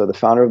 right? So the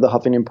founder of the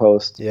Huffington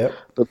Post. Yep.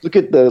 But look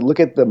at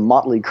the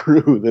motley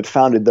crew that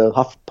founded the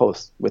Huff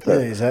Post with her.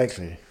 Yeah,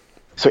 exactly.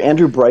 So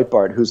Andrew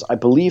Breitbart, who's I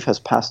believe has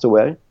passed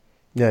away.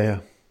 Yeah.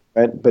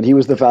 Right? But he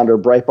was the founder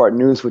of Breitbart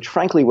News, which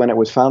frankly, when it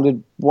was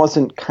founded,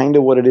 wasn't kind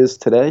of what it is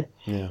today.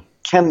 Yeah.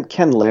 Ken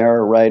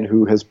Lehrer, right,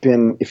 who has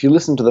been, if you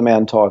listen to the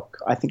man talk,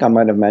 I think I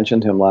might have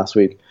mentioned him last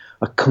week,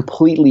 a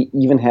completely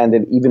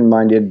even-handed,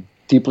 even-minded,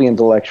 deeply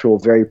intellectual,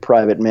 very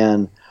private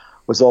man,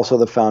 was also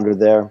the founder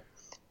there.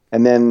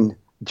 And then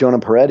Jonah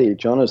Peretti.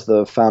 Jonah's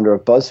the founder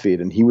of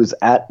BuzzFeed, and he was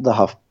at the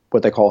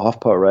what they call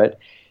HuffPo, right?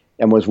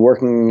 And was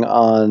working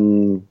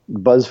on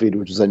BuzzFeed,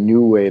 which is a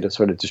new way to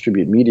sort of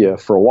distribute media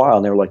for a while.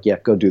 And they were like, yeah,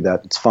 go do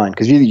that. It's fine.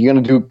 Because you're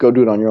going to go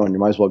do it on your own. You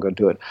might as well go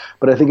do it.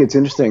 But I think it's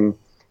interesting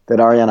that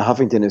Arianna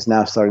Huffington is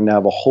now starting to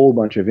have a whole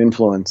bunch of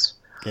influence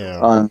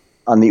on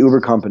the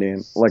Uber company.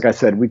 And like I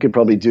said, we could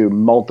probably do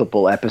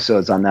multiple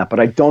episodes on that. But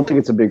I don't think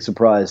it's a big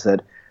surprise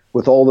that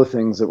with all the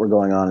things that were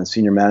going on in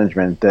senior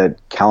management, that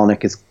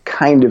Kalanick is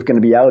kind of going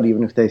to be out,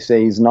 even if they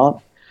say he's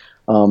not.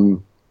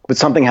 But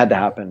something had to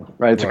happen,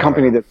 right? It's a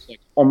company that's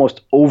like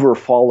almost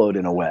over-followed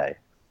in a way.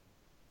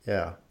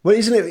 Yeah. Well,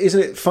 isn't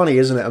it funny,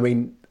 isn't it? I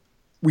mean,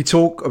 we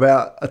talk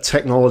about a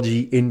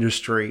technology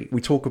industry.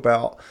 We talk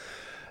about,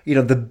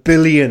 the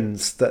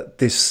billions that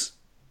this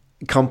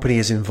company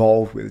is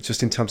involved with,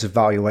 just in terms of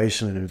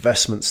valuation and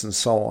investments and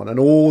so on, and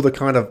all the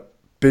kind of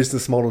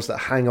business models that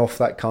hang off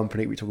that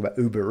company. We talk about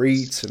Uber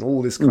Eats and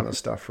all this kind of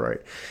stuff,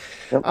 right?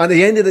 Yep. And at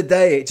the end of the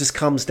day, it just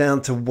comes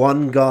down to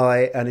one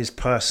guy and his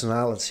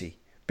personality,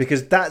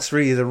 because that's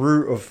really the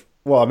root of,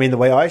 well, I mean, the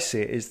way I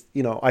see it is,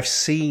 I've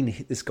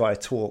seen this guy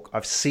talk.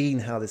 I've seen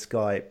how this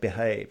guy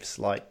behaves,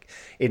 like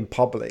in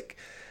public,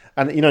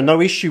 and, no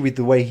issue with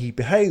the way he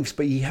behaves,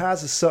 but he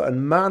has a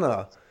certain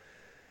manner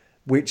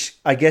which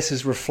I guess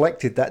has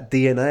reflected, that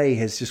DNA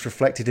has just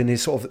reflected in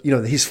his sort of,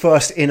 his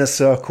first inner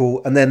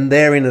circle and then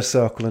their inner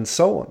circle and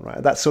so on,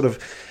 right? That's sort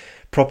of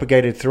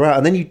propagated throughout.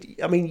 And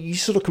then you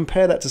sort of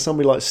compare that to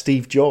somebody like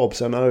Steve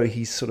Jobs. I know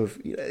he's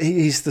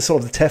the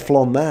sort of the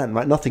Teflon man,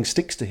 right? Nothing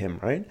sticks to him,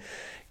 right?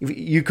 If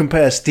you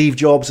compare Steve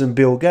Jobs and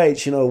Bill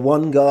Gates,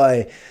 one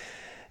guy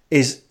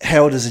is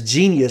held as a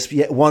genius,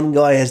 yet one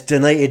guy has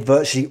donated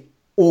virtually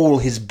all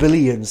his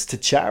billions to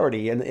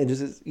charity, and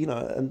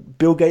and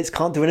Bill Gates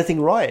can't do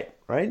anything right?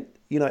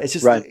 It's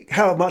just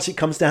how much it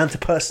comes down to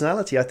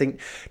personality. I think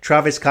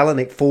Travis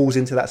Kalanick falls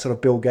into that sort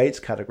of Bill Gates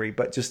category,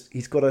 but just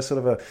he's got a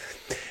sort of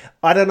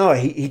I don't know,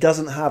 he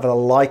doesn't have a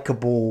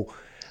likable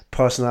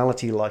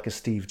personality like a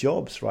Steve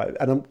Jobs, right?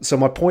 And so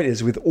my point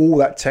is, with all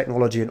that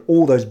technology and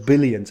all those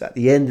billions, at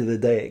the end of the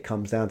day, it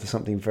comes down to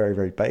something very,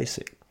 very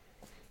basic.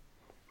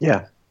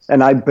 Yeah,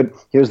 but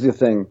here's the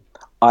thing.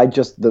 I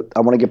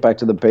want to get back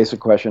to the basic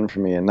question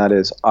for me, and that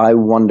is, I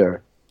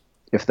wonder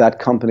if that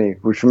company,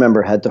 which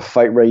remember had to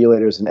fight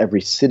regulators in every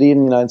city in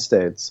the United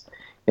States,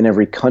 in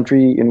every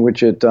country in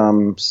which it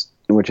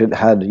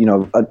had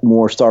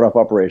more startup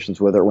operations,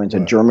 whether it went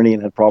to Germany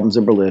and had problems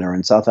in Berlin, or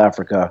in South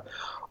Africa,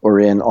 or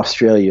in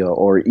Australia,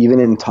 or even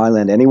in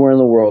Thailand, anywhere in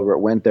the world where it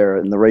went there,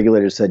 and the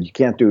regulators said, you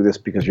can't do this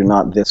because you're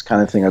not this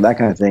kind of thing or that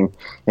kind of thing,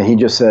 and he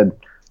just said,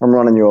 I'm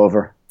running you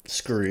over.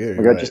 Screw you.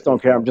 Like, I just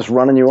don't care. I'm just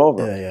running you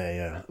over.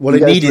 Yeah. Well,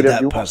 it needed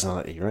that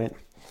personality, right?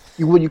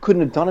 You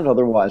couldn't have done it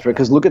otherwise, right?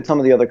 Because look at some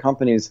of the other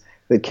companies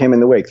that came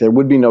in the wake. There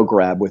would be no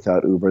Grab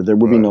without Uber. There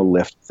would be no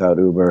Lyft without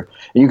Uber.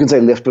 And you can say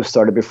Lyft was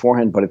started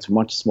beforehand, but it's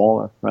much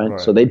smaller, right?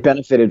 So they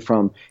benefited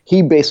from,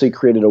 he basically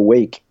created a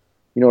wake.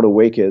 You know what a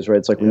wake is, right?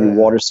 It's like when you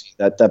water ski,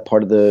 that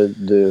part of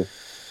the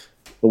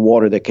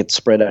water that gets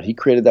spread out. He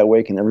created that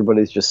wake, and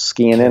everybody's just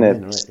skiing in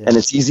it. Right, yeah. And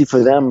it's easy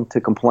for them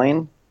to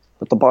complain.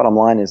 But the bottom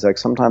line is, like,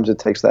 sometimes it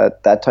takes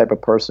that type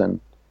of person,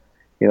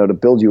 to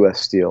build U.S.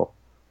 Steel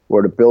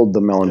or to build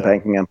the Mellon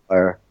banking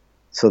empire,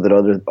 so that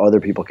other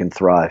people can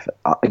thrive.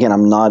 Again,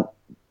 I'm not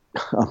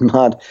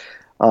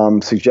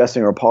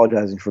suggesting or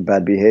apologizing for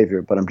bad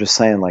behavior, but I'm just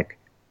saying, like,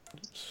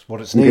 it's what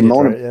it's needed,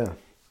 right? Yeah.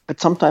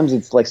 But sometimes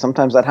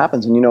sometimes that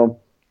happens, and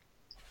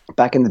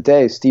back in the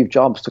day, Steve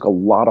Jobs took a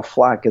lot of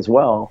flack as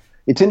well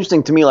It's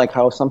interesting to me, like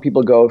how some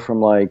people go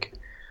from like,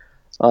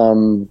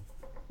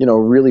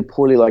 really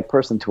poorly liked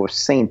person to a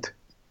saint.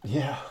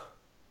 Yeah.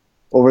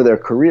 Over their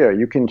career.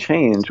 You can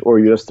change,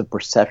 or just the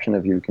perception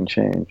of you can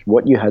change.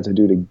 What you had to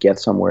do to get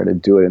somewhere to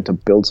do it and to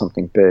build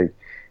something big.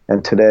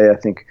 And today, I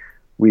think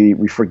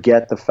we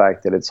forget the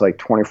fact that it's like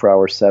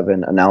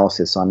 24/7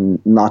 analysis on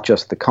not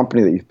just the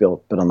company that you've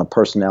built, but on the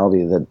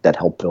personality that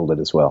helped build it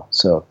as well.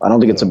 So I don't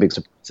think it's a big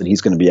surprise that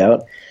he's going to be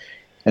out,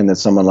 and that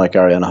someone like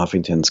Arianna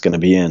Huffington's going to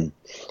be in.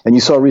 And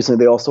you saw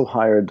recently they also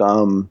hired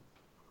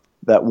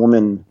that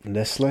woman,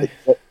 Nestle.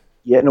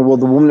 Yeah, no. Well,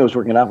 the woman that was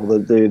working at Apple,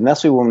 the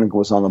Nestle woman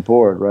was on the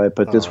board, right?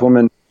 But this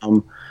woman,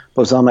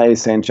 Bozoma A.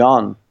 St.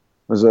 John,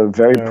 was a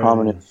very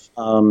prominent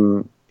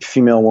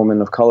female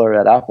woman of color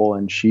at Apple,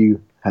 and she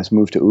has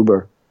moved to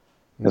Uber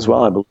as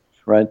well, I believe,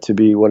 right? To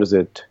be,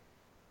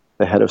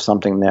 the head of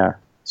something there.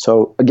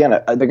 So again,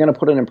 they're going to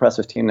put an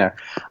impressive team there.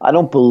 I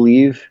don't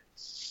believe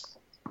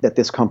that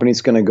this company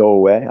is going to go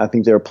away. I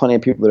think there are plenty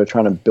of people that are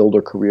trying to build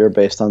a career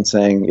based on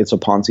saying it's a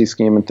Ponzi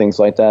scheme and things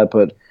like that,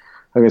 but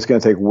I think it's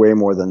going to take way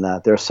more than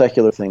that. There are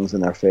secular things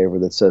in their favor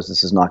that says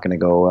this is not going to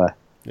go away.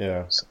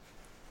 Yeah. So.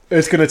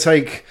 It's going to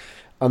take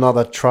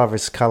another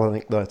Travis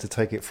Kalanick, though, to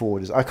take it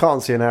forward. I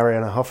can't see an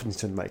Arianna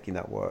Huffington making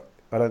that work.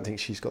 I don't think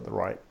she's got the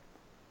right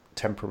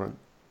temperament.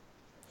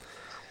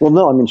 Well,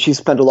 no, I mean, she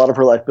spent a lot of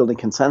her life building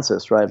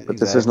consensus, right? But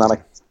this is not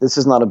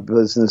a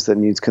business that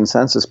needs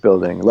consensus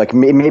building. Like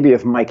maybe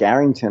if Mike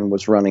Arrington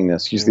was running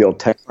this, he's the old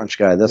TechCrunch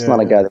guy. That's not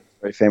a guy that's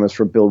very famous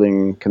for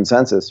building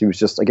consensus. He was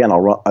just, again,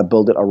 I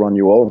build it, I'll run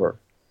you over.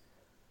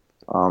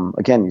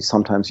 Again,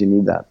 sometimes you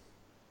need that.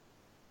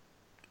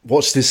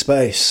 Watch this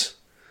space.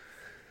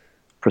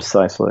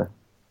 Precisely.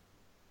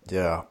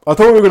 Yeah. I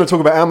thought we were going to talk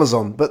about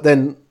Amazon, but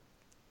then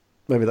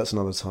maybe that's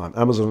another time.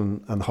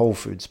 Amazon and Whole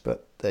Foods,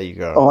 but there you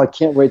go. Oh, I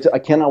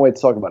cannot wait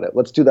to talk about it.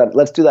 Let's do that.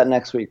 Let's do that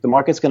next week. The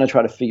market's going to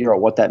try to figure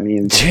out what that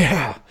means.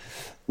 Yeah.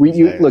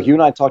 Look, you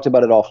and I talked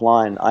about it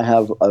offline. I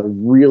have a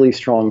really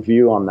strong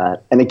view on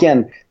that. And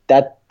again,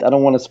 that I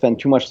don't want to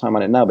spend too much time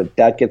on it now, but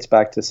that gets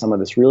back to some of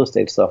this real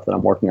estate stuff that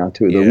I'm working on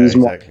too. The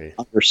reason why I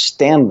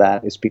understand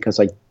that is because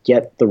I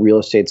get the real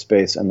estate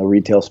space and the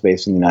retail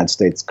space in the United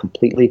States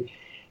completely,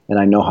 and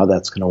I know how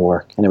that's going to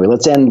work. Anyway,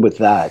 let's end with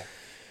that.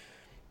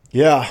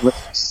 Yeah.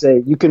 Let's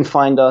say you can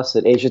find us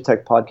at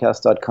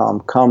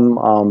asiatechpodcast.com.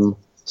 Come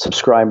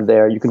subscribe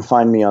there. You can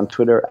find me on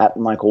Twitter at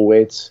Michael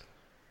Waits.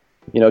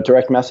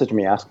 Direct message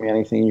me, ask me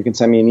anything. You can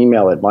send me an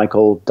email at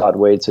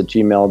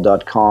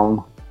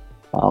michael.waits@gmail.com.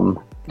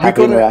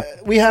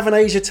 We have an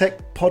Asia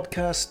Tech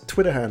Podcast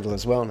Twitter handle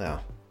as well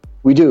now.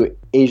 We do.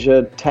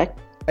 Asia Tech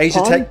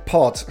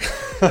Pod.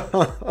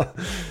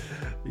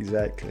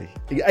 Exactly.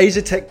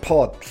 Asia Tech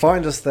Pod.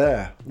 Find us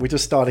there. We're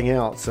just starting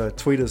out, so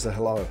tweet us a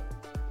hello.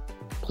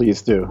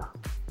 Please do.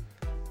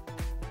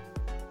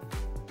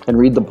 And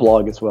read the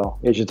blog as well.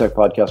 Asia Tech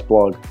Podcast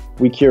blog.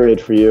 We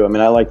curate for you. I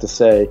mean, I like to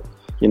say,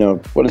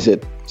 what is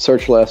it?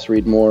 Search less,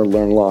 read more,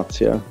 learn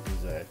lots, yeah?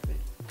 Exactly.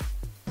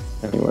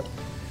 Anyway.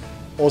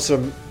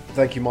 Awesome.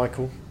 Thank you,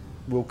 Michael.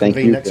 We'll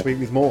convene next week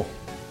with more.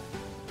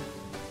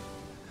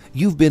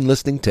 You've been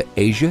listening to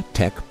Asia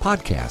Tech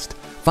Podcast.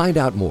 Find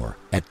out more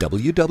at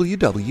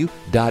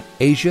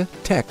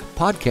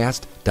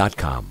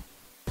www.asiatechpodcast.com.